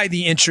 why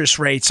the interest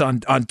rates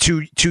on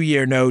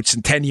 2-year notes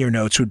and 10-year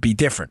notes would be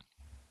different.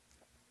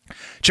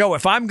 Joe,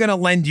 if I'm going to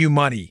lend you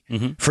money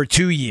for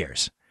 2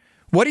 years,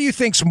 what do you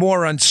think's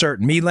more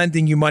uncertain, me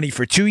lending you money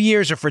for 2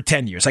 years or for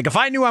 10 years? Like if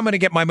I knew I'm going to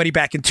get my money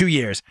back in 2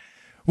 years,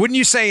 wouldn't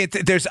you say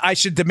I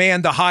should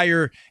demand a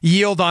higher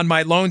yield on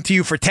my loan to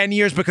you for 10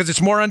 years because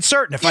it's more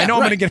uncertain? If I know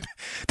I'm going to get,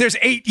 there's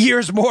 8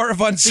 years more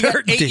of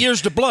uncertainty. You got 8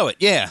 years to blow it,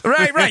 yeah.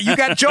 Right.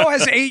 Joe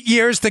has 8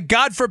 years to,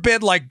 God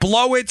forbid,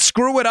 blow it,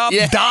 screw it up,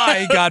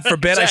 die, God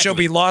forbid. Exactly. I shall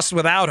be lost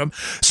without him.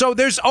 So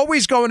there's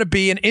always going to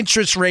be an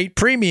interest rate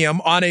premium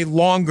on a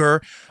loan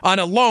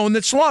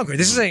that's longer.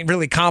 This isn't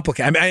really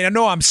complicated. I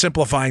know I'm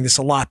simplifying this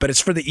a lot, but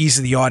it's for the ease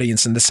of the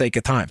audience and the sake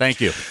of time.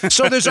 Thank you.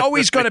 So there's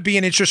always going to be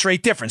an interest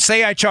rate difference.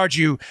 Say I charge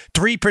you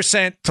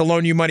 3% to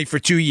loan you money for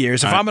 2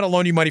 years. If I'm going to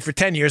loan you money for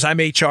 10 years, I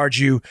may charge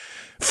you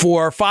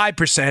 4 or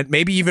 5%,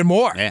 maybe even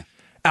more,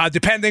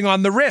 depending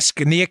on the risk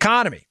in the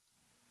economy.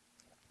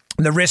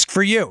 And the risk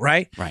for you,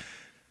 right? Right.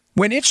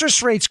 When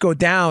interest rates go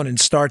down and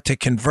start to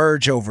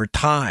converge over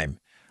time,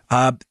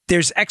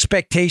 there's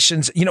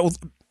expectations.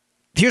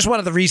 Here's one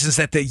of the reasons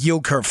that the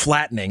yield curve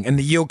flattening and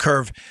the yield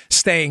curve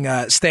staying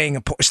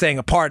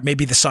apart may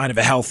be the sign of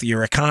a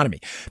healthier economy.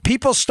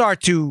 People start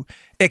to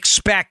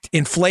expect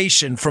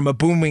inflation from a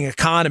booming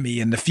economy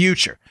in the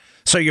future.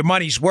 So your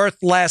money's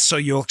worth less, so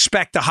you'll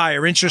expect a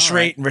higher interest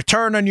rate and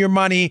return on your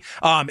money.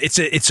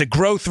 It's a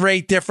growth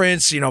rate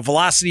difference,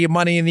 velocity of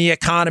money in the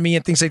economy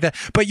and things like that.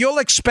 But you'll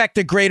expect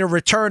a greater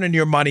return on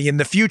your money in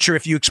the future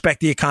if you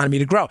expect the economy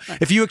to grow.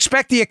 Right. If you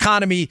expect the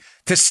economy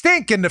to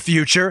stink in the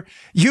future,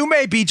 you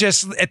may be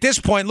just, at this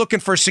point,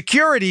 looking for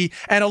security,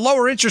 and a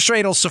lower interest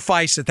rate will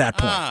suffice at that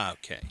point.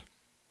 Okay.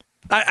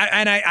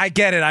 I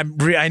get it.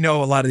 I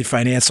know a lot of the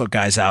financial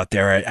guys out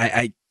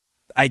there.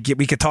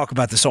 We could talk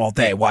about this all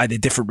day, why the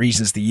different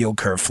reasons the yield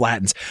curve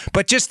flattens.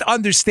 But just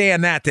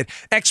understand that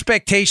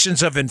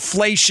expectations of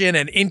inflation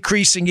and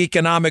increasing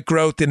economic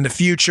growth in the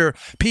future,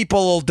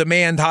 people will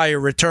demand higher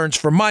returns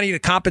for money to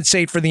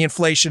compensate for the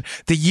inflation.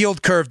 The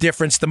yield curve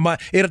difference,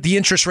 the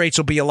interest rates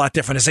will be a lot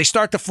different. As they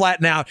start to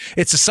flatten out,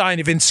 it's a sign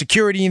of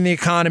insecurity in the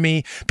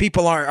economy.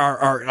 People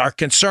are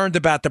concerned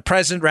about the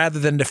present rather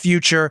than the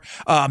future.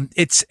 And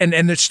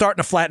they're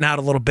starting to flatten out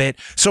a little bit.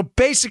 So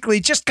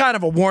basically, just kind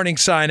of a warning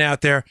sign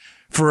out there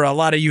for a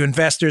lot of you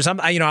investors.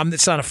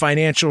 It's not a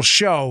financial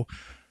show,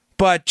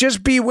 but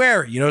just be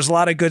wary. There's a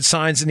lot of good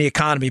signs in the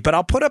economy. But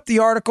I'll put up the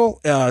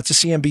article. It's a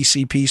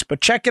CNBC piece,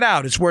 but check it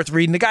out. It's worth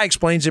reading. The guy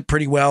explains it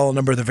pretty well, a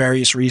number of the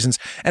various reasons.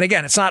 And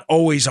again, it's not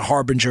always a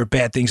harbinger of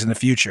bad things in the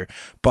future.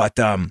 But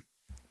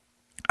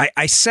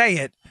I say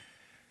it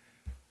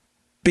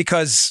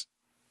because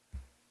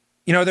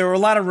there were a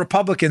lot of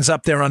Republicans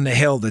up there on the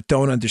Hill that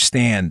don't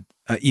understand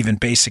even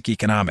basic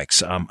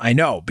economics. I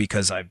know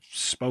because I've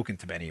spoken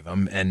to many of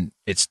them, and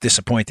it's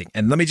disappointing.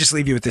 And let me just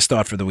leave you with this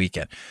thought for the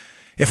weekend.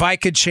 If I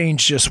could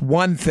change just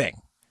one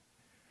thing,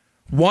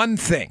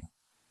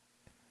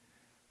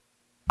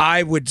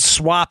 I would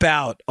swap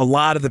out a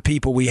lot of the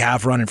people we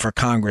have running for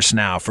Congress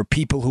now for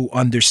people who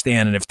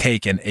understand and have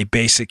taken a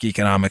basic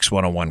economics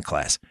 101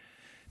 class.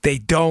 They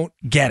don't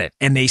get it.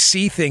 And they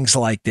see things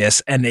like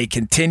this and they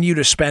continue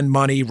to spend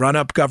money, run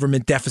up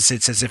government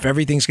deficits as if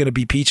everything's going to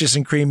be peaches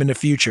and cream in the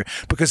future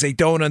because they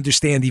don't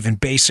understand even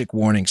basic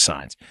warning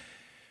signs.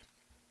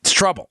 It's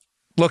trouble.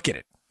 Look at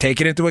it. Take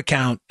it into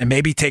account and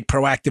maybe take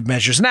proactive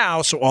measures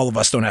now so all of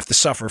us don't have to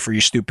suffer for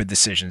your stupid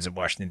decisions in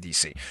Washington,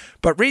 D.C.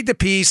 But read the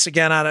piece.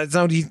 Again, it's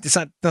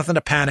not nothing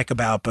to panic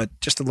about, but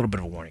just a little bit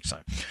of a warning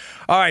sign.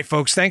 All right,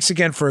 folks, thanks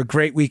again for a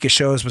great week of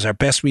shows. It was our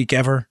best week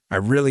ever. I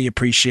really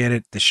appreciate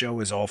it. The show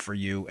is all for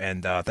you,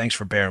 and thanks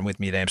for bearing with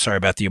me today. I'm sorry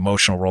about the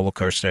emotional roller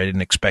coaster. I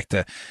didn't expect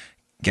to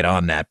get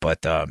on that,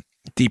 but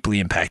deeply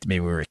impacted me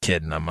when we were a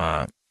kid, and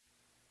I'm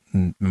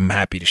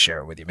happy to share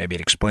it with you. Maybe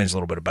it explains a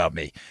little bit about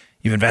me.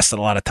 You've invested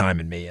a lot of time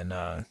in me,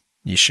 and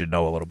you should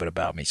know a little bit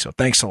about me. So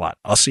thanks a lot.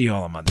 I'll see you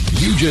all on Monday.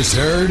 You just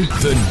heard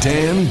the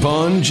Dan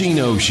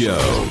Bongino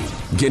Show.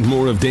 Get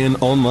more of Dan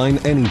online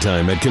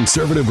anytime at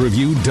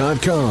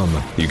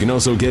conservativereview.com. You can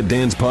also get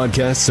Dan's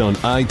podcasts on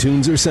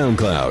iTunes or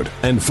SoundCloud.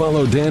 And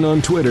follow Dan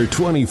on Twitter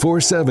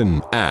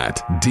 24/7 at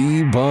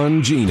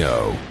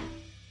DBongino.